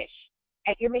finish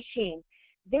at your machine,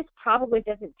 this probably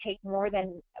doesn't take more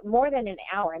than an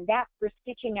hour, and that's for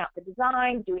stitching out the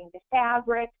design, doing the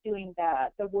fabric, doing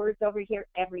the words over here,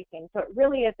 everything. So it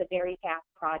really is a very fast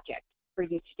project for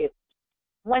you to do.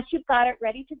 Once you've got it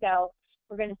ready to go,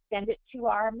 we're going to send it to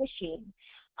our machine.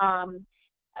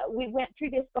 We went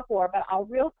through this before, but I'll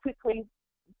real quickly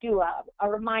do a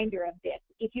reminder of this.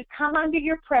 If you come under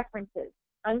your preferences,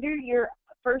 under your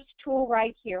first tool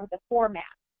right here, the format,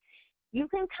 you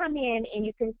can come in and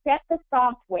you can set the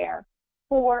software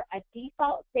for a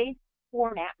default save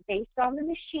format based on the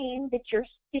machine that you're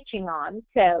stitching on.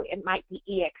 So it might be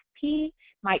EXP,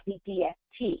 might be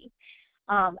DST.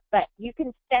 But you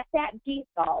can set that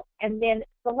default and then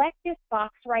select this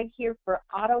box right here for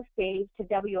auto save to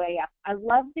WAF. I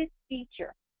love this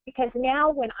feature because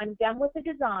now when I'm done with the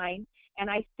design and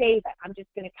I save it, I'm just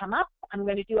going to come up, I'm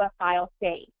going to do a file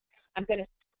save. I'm going to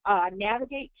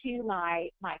navigate to my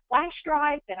flash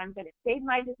drive that I'm going to save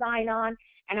my design on,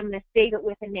 and I'm going to save it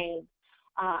with a name.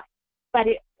 But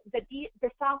the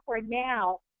software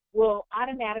now will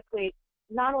automatically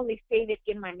not only save it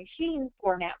in my machine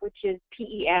format, which is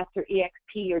PES or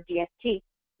EXP or DST,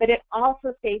 but it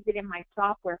also saves it in my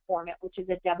software format, which is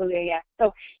a WAF.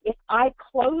 So if I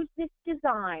close this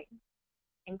design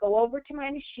and go over to my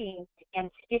machine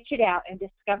and stitch it out and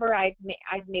discover I've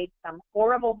made some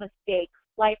horrible mistakes,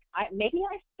 like maybe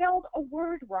I spelled a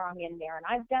word wrong in there, and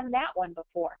I've done that one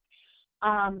before.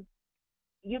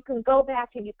 You can go back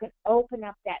and you can open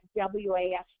up that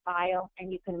WAF file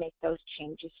and you can make those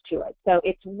changes to it. So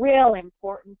it's real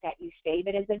important that you save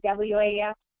it as a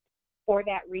WAF for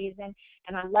that reason.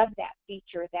 And I love that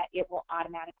feature that it will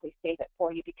automatically save it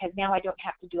for you, because now I don't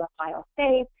have to do a file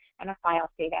save and a file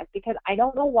save as, because I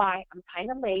don't know why, I'm kind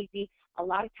of lazy. A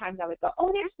lot of times I would go,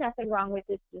 oh, there's nothing wrong with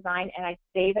this design, and I'd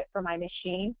save it for my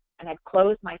machine, and I'd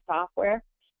close my software,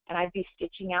 and I'd be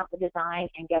stitching out the design,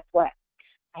 and guess what?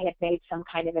 I had made some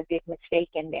kind of a big mistake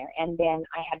in there, and then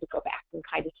I had to go back and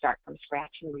kind of start from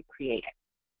scratch and recreate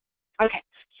it. Okay,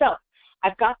 so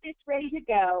I've got this ready to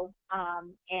go,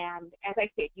 and as I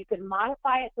said, you can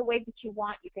modify it the way that you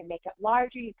want. You can make it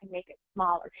larger, you can make it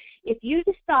smaller. If you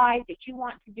decide that you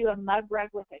want to do a mug rug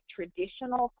with a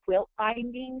traditional quilt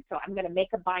binding, so I'm going to make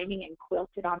a binding and quilt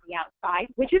it on the outside,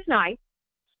 which is nice,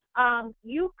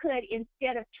 you could,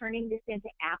 instead of turning this into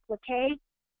applique,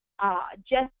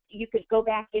 you could go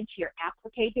back into your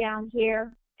applique down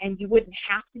here, and you wouldn't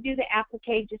have to do the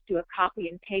applique, just do a copy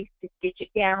and paste to stitch it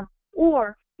down.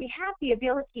 Or we have the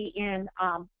ability in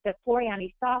the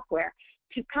Floriani software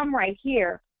to come right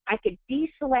here. I could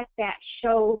deselect that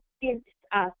show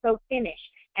finish,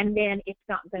 and then it's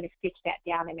not going to stitch that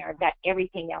down in there. I've got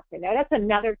everything else in there. That's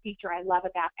another feature I love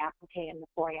about applique in the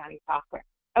Floriani software.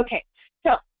 Okay,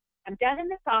 so I'm done in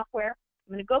the software.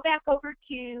 I'm going to go back over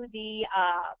to the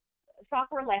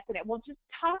software lesson, and we'll just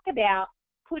talk about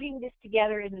putting this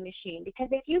together in the machine, because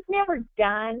if you've never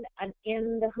done an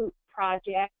in the hoop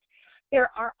project, there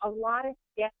are a lot of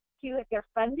steps to it. They're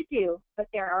fun to do, but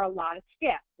there are a lot of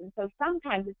steps, and so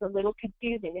sometimes it's a little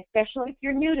confusing, especially if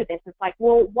you're new to this. It's like,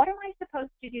 well, what am I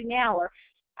supposed to do now? Or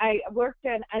I worked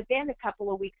an event a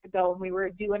couple of weeks ago, and we were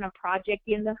doing a project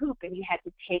in the hoop, and you had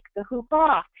to take the hoop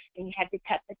off, and you had to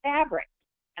cut the fabric,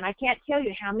 and I can't tell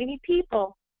you how many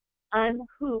people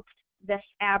unhooped the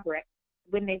fabric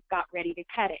when they've got ready to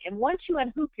cut it. And once you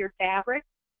unhoop your fabric,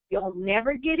 you'll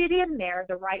never get it in there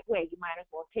the right way. You might as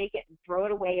well take it and throw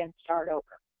it away and start over.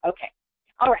 Okay.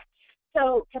 All right.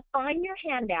 So to find your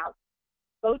handout,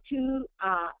 go to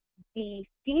the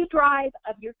C drive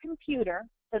of your computer.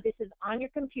 So this is on your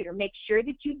computer. Make sure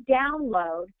that you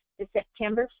download the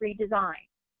September free design.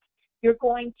 You're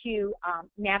going to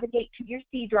navigate to your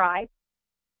C drive.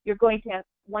 You're going to,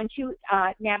 once you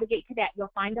navigate to that,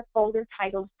 you'll find a folder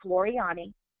titled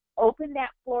Floriani. Open that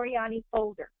Floriani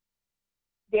folder.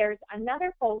 There's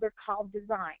another folder called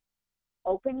Design.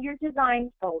 Open your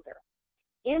Design folder.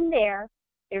 In there,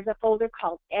 there's a folder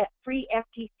called Free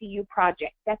FTC-U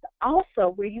Project. That's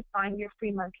also where you find your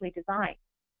free monthly design.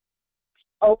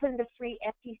 Open the Free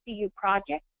FTC-U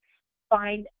Project.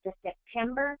 Find the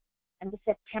September and the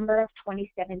September of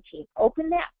 2017. Open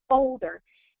that folder,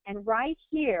 and right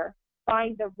here,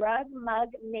 find the Rug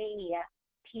Mania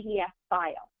PDF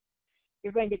file.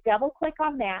 You're going to double click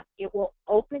on that. It will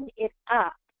open it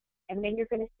up, and then you're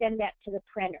going to send that to the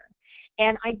printer.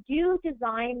 And I do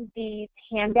design these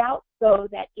handouts so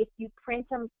that if you print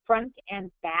them front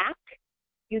and back,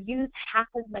 you use half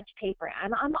as much paper.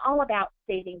 And I'm all about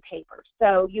saving paper,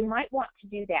 so you might want to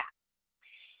do that.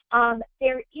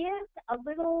 There is a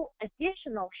little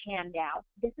additional handout.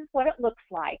 This is what it looks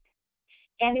like.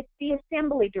 And it's the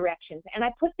assembly directions. And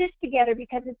I put this together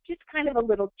because it's just kind of a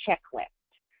little checklist.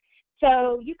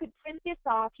 So you could print this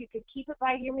off, you could keep it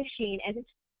by your machine, and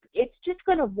it's just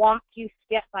going to walk you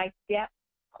step by step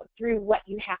through what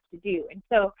you have to do. And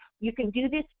so you can do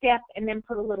this step and then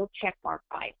put a little check mark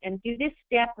by it, and do this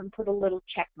step and put a little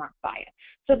check mark by it.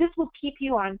 So this will keep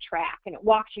you on track, and it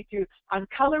walks you through. On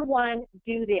color 1,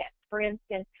 do this. For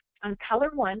instance, on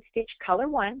color 1, stitch color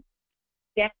 1.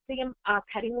 That's the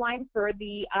cutting line for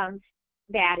the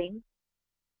batting.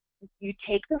 You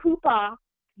take the hoop off,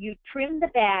 you trim the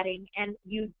batting, and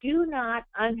you do not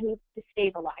unhoop the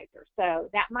stabilizer. So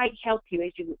that might help you,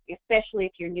 especially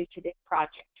if you're new to this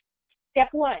project. Step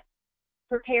 1,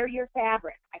 prepare your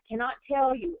fabric. I cannot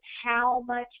tell you how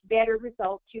much better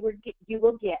results you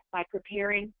will get by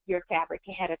preparing your fabric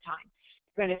ahead of time.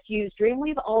 You're going to fuse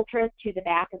Dreamweave Ultra to the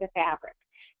back of the fabric.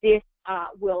 This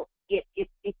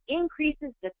it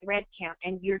increases the thread count,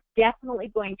 and you're definitely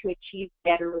going to achieve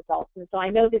better results. And so I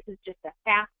know this is just a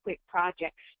fast, quick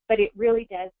project, but it really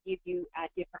does give you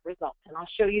different results. And I'll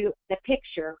show you the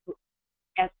picture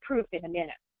as proof in a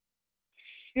minute.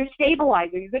 Your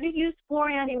stabilizer, you're going to use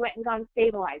Floriani Wet and Gone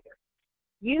stabilizer.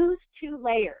 Use 2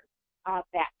 layers of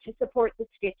that to support the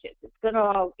stitches.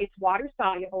 It's water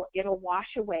soluble, it'll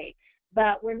wash away.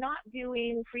 But we're not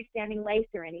doing freestanding lace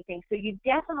or anything, so you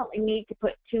definitely need to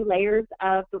put 2 layers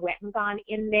of the Wet and Gone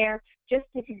in there just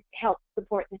to help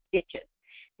support the stitches.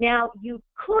 Now, you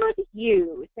could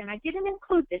use, and I didn't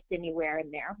include this anywhere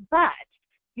in there, but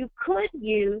you could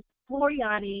use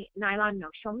Floriani nylon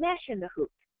no-show mesh in the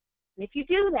hoop. And if you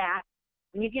do that,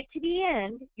 when you get to the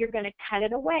end, you're going to cut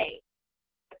it away.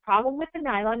 The problem with the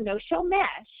nylon no-show mesh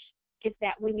is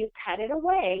that when you cut it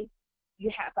away, you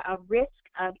have a risk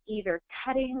of either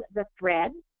cutting the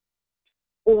thread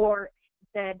or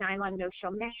the nylon no-show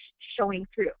mesh showing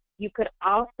through. You could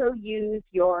also use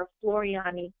your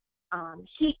Floriani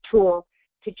heat tool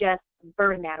to just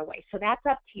burn that away. So that's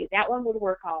up to you. That one would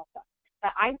work also.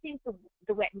 But I think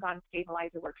the Wet and Gone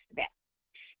stabilizer works the best.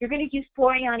 You're going to use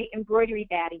Floriani embroidery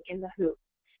batting in the hoop.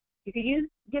 You could use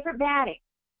different batting,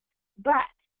 but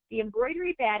the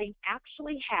embroidery batting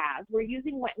actually we're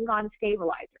using Wet and Gone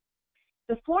stabilizer.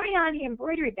 The Floriani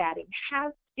embroidery batting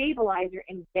has stabilizer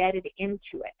embedded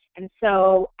into it. And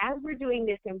so as we're doing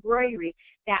this embroidery,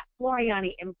 that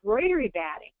Floriani embroidery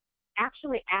batting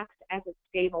actually acts as a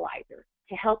stabilizer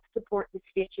to help support the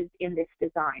stitches in this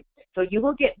design. So you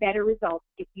will get better results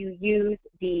if you use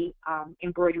the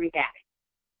embroidery batting.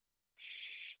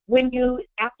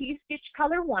 After you stitch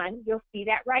color 1, you'll see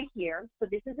that right here. So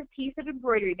this is a piece of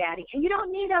embroidery batting, and you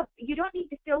don't need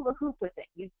to fill the hoop with it.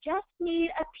 You just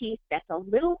need a piece that's a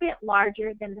little bit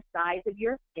larger than the size of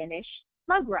your finished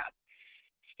mug rug.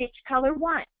 Stitch color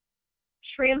 1.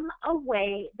 Trim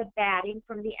away the batting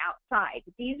from the outside.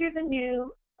 These are the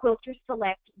new Quilter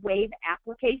Select Wave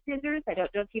applique scissors. I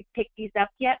don't know if you've picked these up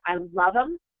yet. I love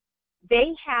them.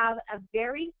 They have a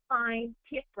very fine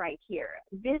tip right here.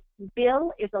 This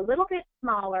bill is a little bit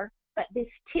smaller, but this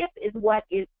tip is what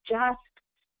is just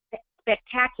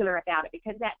spectacular about it,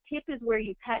 because that tip is where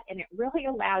you cut, and it really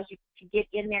allows you to get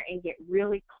in there and get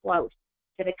really close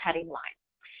to the cutting line.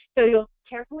 So you'll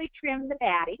carefully trim the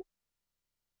batting.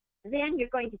 Then you're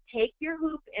going to take your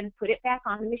hoop and put it back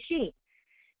on the machine.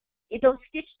 It'll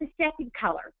stitch the second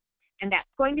color. and that's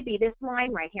going to be this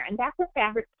line right here, and that's a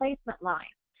fabric placement line.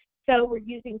 So we're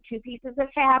using 2 pieces of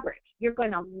fabric. You're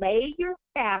going to lay your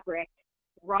fabric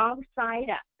wrong side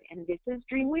up, and this is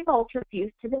Dreamweave Ultra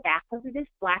fused to the back of this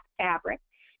black fabric.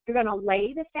 You're going to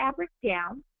lay the fabric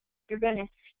down. You're going to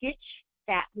stitch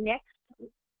that next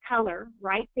color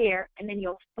right there, and then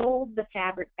you'll fold the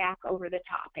fabric back over the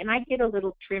top. And I did a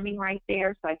little trimming right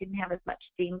there so I didn't have as much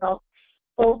seam bulk.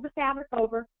 Fold the fabric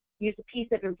over, use a piece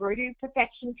of embroidery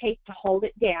perfection tape to hold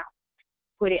it down.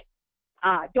 Put it,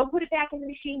 don't put it back in the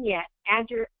machine yet. Add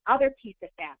your other piece of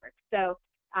fabric. So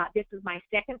this is my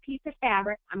second piece of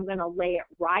fabric. I'm going to lay it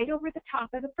right over the top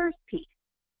of the first piece.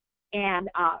 And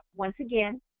once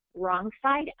again, wrong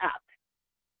side up.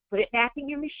 Put it back in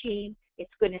your machine.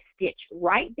 It's going to stitch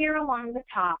right there along the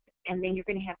top, and then you're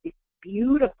going to have this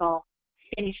beautiful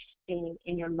finished seam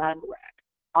in your mug rug,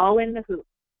 all in the hoop.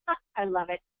 I love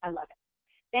it. I love it.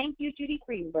 Thank you, Judy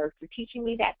Greenberg, for teaching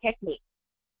me that technique.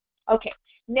 Okay,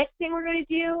 next thing we're going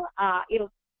to do,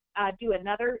 it'll do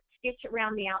another stitch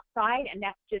around the outside, and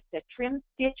that's just a trim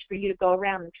stitch for you to go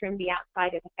around and trim the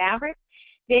outside of the fabric.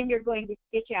 Then you're going to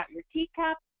stitch out your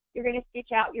teacup. You're going to stitch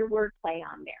out your wordplay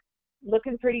on there.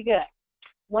 Looking pretty good.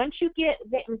 Once you get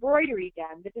the embroidery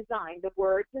done, the design, the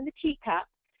words, and the teacup,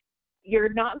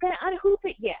 you're not going to unhoop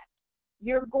it yet.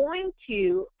 You're going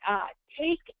to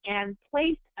take and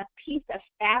place a piece of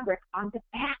fabric on the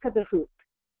back of the hoop.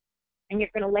 And you're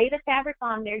going to lay the fabric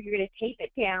on there. You're going to tape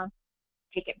it down,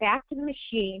 take it back to the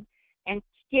machine, and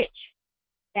stitch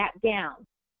that down.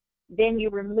 Then you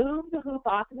remove the hoop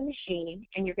off of the machine,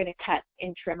 and you're going to cut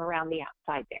and trim around the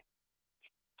outside there.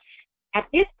 At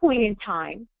this point in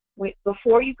time,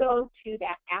 before you go to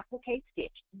that applique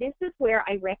stitch, this is where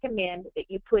I recommend that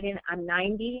you put in a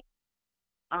 90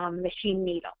 machine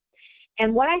needle.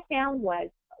 And what I found was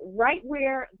right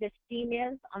where the seam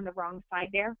is on the wrong side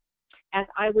there, as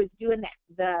I was doing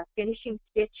the finishing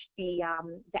stitch, the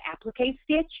applique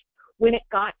stitch, when it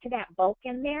got to that bulk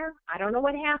in there, I don't know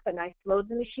what happened. I slowed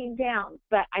the machine down,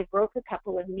 but I broke a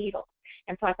couple of needles.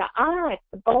 And so I thought, it's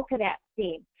the bulk of that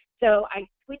seam. So I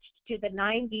switched to the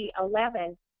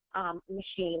 9011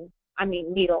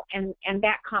 needle, and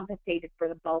that compensated for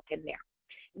the bulk in there.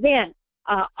 Then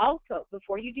also,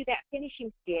 before you do that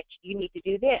finishing stitch, you need to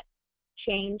do this.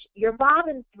 Change your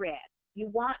bobbin thread. You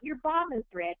want your bobbin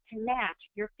thread to match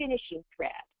your finishing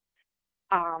thread.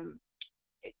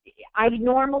 I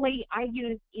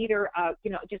use either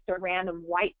just a random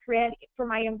white thread for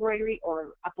my embroidery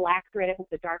or a black thread if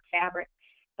it's a dark fabric.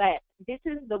 But this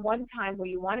is the one time where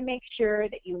you want to make sure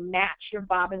that you match your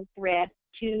bobbin thread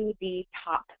to the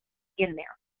top in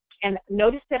there. And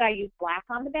notice that I use black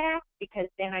on the back because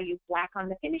then I use black on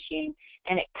the finishing,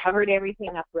 and it covered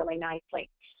everything up really nicely.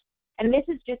 And this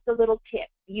is just a little tip.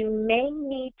 You may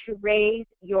need to raise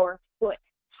your foot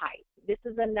height. This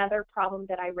is another problem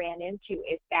that I ran into,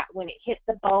 is that when it hit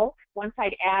the bulk, once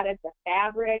I'd added the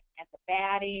fabric and the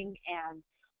batting and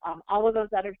all of those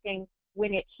other things,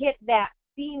 when it hit that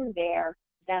seam there,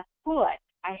 the foot,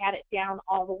 I had it down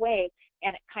all the way,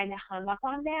 and it kind of hung up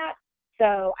on that.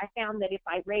 So I found that if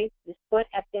I raised this foot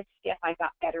at this stiff, I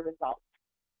got better results.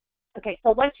 Okay,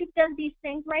 so once you've done these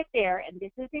things right there, and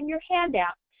this is in your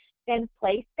handout, then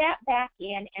place that back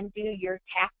in and do your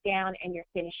tack down and your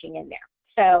finishing in there.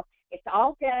 So it's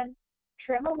all done.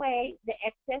 Trim away the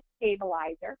excess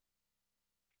stabilizer.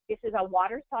 This is a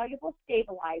water-soluble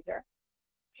stabilizer.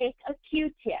 Take a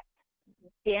Q-tip,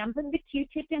 dampen the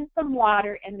Q-tip in some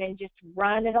water, and then just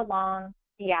run it along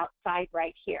the outside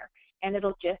right here. And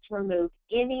it'll just remove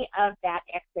any of that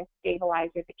excess stabilizer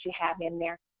that you have in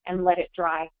there and let it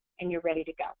dry, and you're ready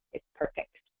to go. It's perfect.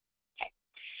 Okay.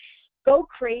 Go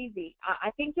crazy.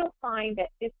 I think you'll find that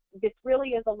this really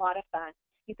is a lot of fun.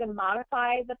 You can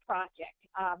modify the project.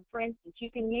 For instance,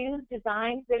 you can use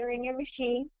designs that are in your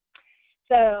machine.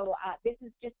 So this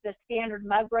is just the standard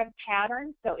mug rug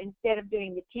pattern. So instead of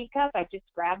doing the teacup, I just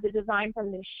grabbed the design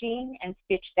from the machine and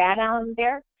stitched that on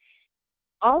there.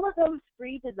 All of those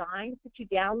free designs that you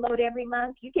download every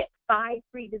month, you get 5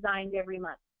 free designs every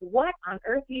month. What on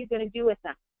earth are you going to do with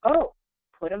them? Oh,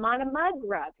 put them on a mug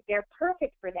rug. They're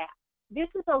perfect for that. This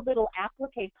is a little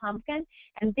applique pumpkin,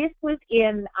 and this was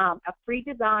in a free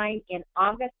design in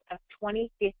August of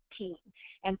 2015.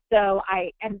 And so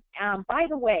by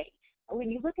the way, when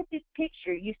you look at this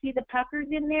picture, you see the puckers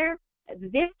in there?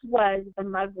 This was the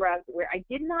mug rug where I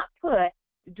did not put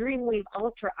Dreamweave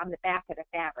Ultra on the back of the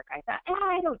fabric. I thought,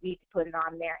 I don't need to put it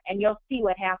on there. And you'll see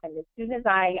what happened. As soon as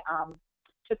I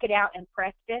took it out and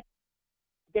pressed it,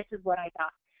 this is what I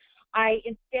got.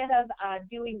 Instead of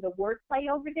doing the wordplay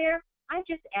over there, I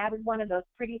just added one of those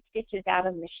pretty stitches out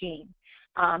of the machine.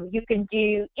 You can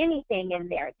do anything in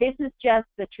there. This is just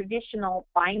the traditional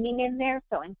binding in there,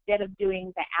 so instead of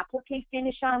doing the applique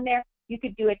finish on there, you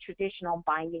could do a traditional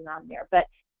binding on there, but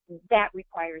that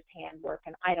requires handwork,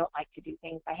 and I don't like to do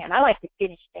things by hand. I like to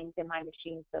finish things in my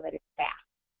machine so that it's fast.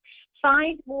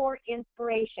 Find more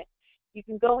inspiration. You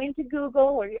can go into Google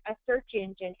or a search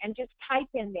engine and just type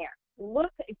in there.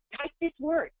 Type this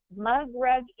word, mug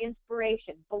rug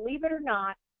inspiration. Believe it or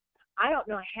not, I don't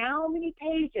know how many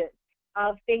pages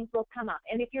of things will come up.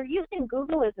 And if you're using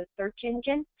Google as a search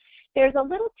engine, there's a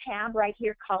little tab right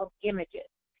here called Images.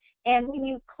 And when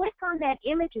you click on that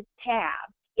Images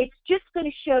tab, it's just going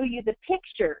to show you the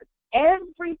pictures,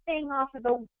 everything off of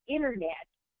the internet,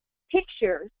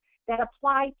 pictures that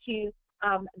apply to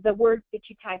the words that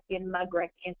you typed in, mug rug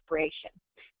inspiration.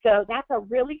 So that's a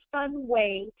really fun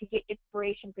way to get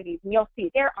inspiration for these. And you'll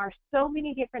see there are so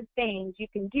many different things you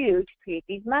can do to create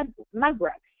these mug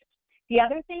rugs. The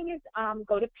other thing is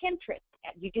go to Pinterest.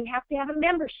 You do have to have a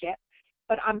membership,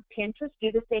 but on Pinterest,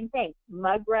 do the same thing,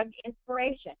 mug rug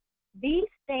inspiration. These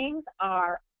things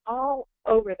are all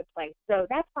over the place. So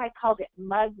that's why I called it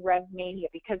Mug Rug Mania,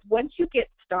 because once you get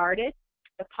started,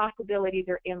 the possibilities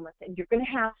are endless, and you're going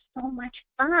to have so much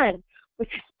fun with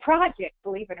this project,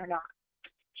 believe it or not.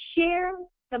 Share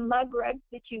the mug rugs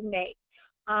that you make.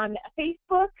 On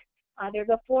Facebook, there's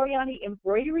a Floriani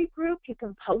embroidery group. You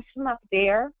can post them up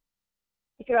there.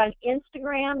 If you're on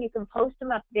Instagram, you can post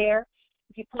them up there.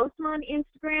 If you post them on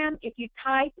Instagram, if you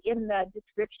type in the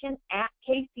description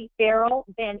 @KC-Farrell,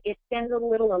 then it sends a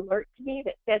little alert to me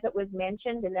that says it was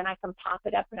mentioned, and then I can pop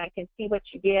it up and I can see what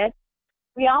you did.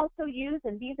 We also use,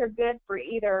 and these are good for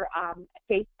either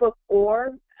Facebook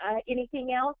or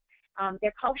anything else,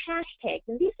 they're called hashtags,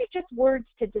 and these are just words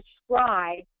to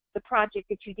describe the project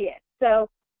that you did. So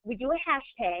we do a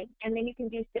hashtag, and then you can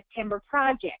do September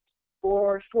Project,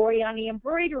 or Floriani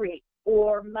Embroidery,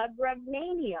 or Mug Rug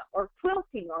Mania, or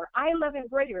quilting, or I love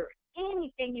embroidery,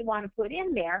 anything you want to put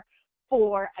in there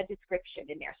for a description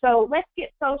in there. So let's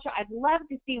get social. I'd love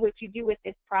to see what you do with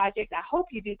this project. I hope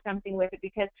you do something with it,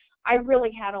 because I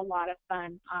really had a lot of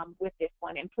fun with this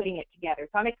one and putting it together.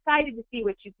 So I'm excited to see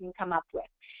what you can come up with.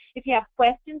 If you have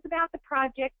questions about the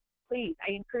project, please,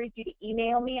 I encourage you to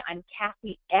email me. I'm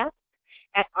Kathy S.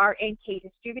 at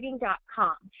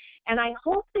rnkdistributing.com. And I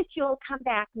hope that you'll come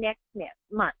back next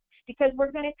month, because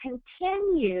we're going to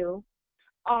continue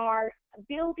our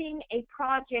building a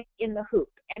project in the hoop.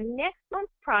 And next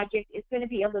month's project is going to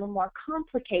be a little more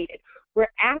complicated.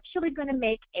 We're actually going to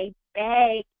make a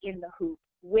bag in the hoop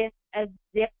with a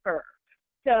zipper.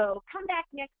 So come back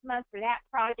next month for that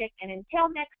project. And until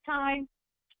next time,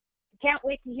 can't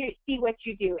wait to see what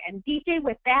you do. And DJ,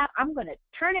 with that, I'm going to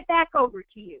turn it back over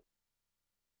to you.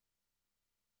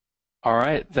 All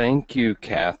right, thank you,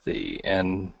 Kathy,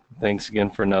 and thanks again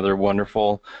for another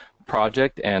wonderful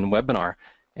project and webinar.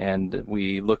 And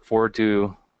we look forward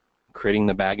to creating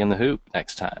the bag in the hoop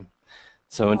next time.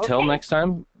 So until next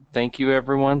time, thank you,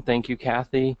 everyone. Thank you,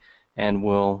 Kathy, and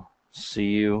we'll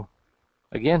see you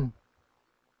again.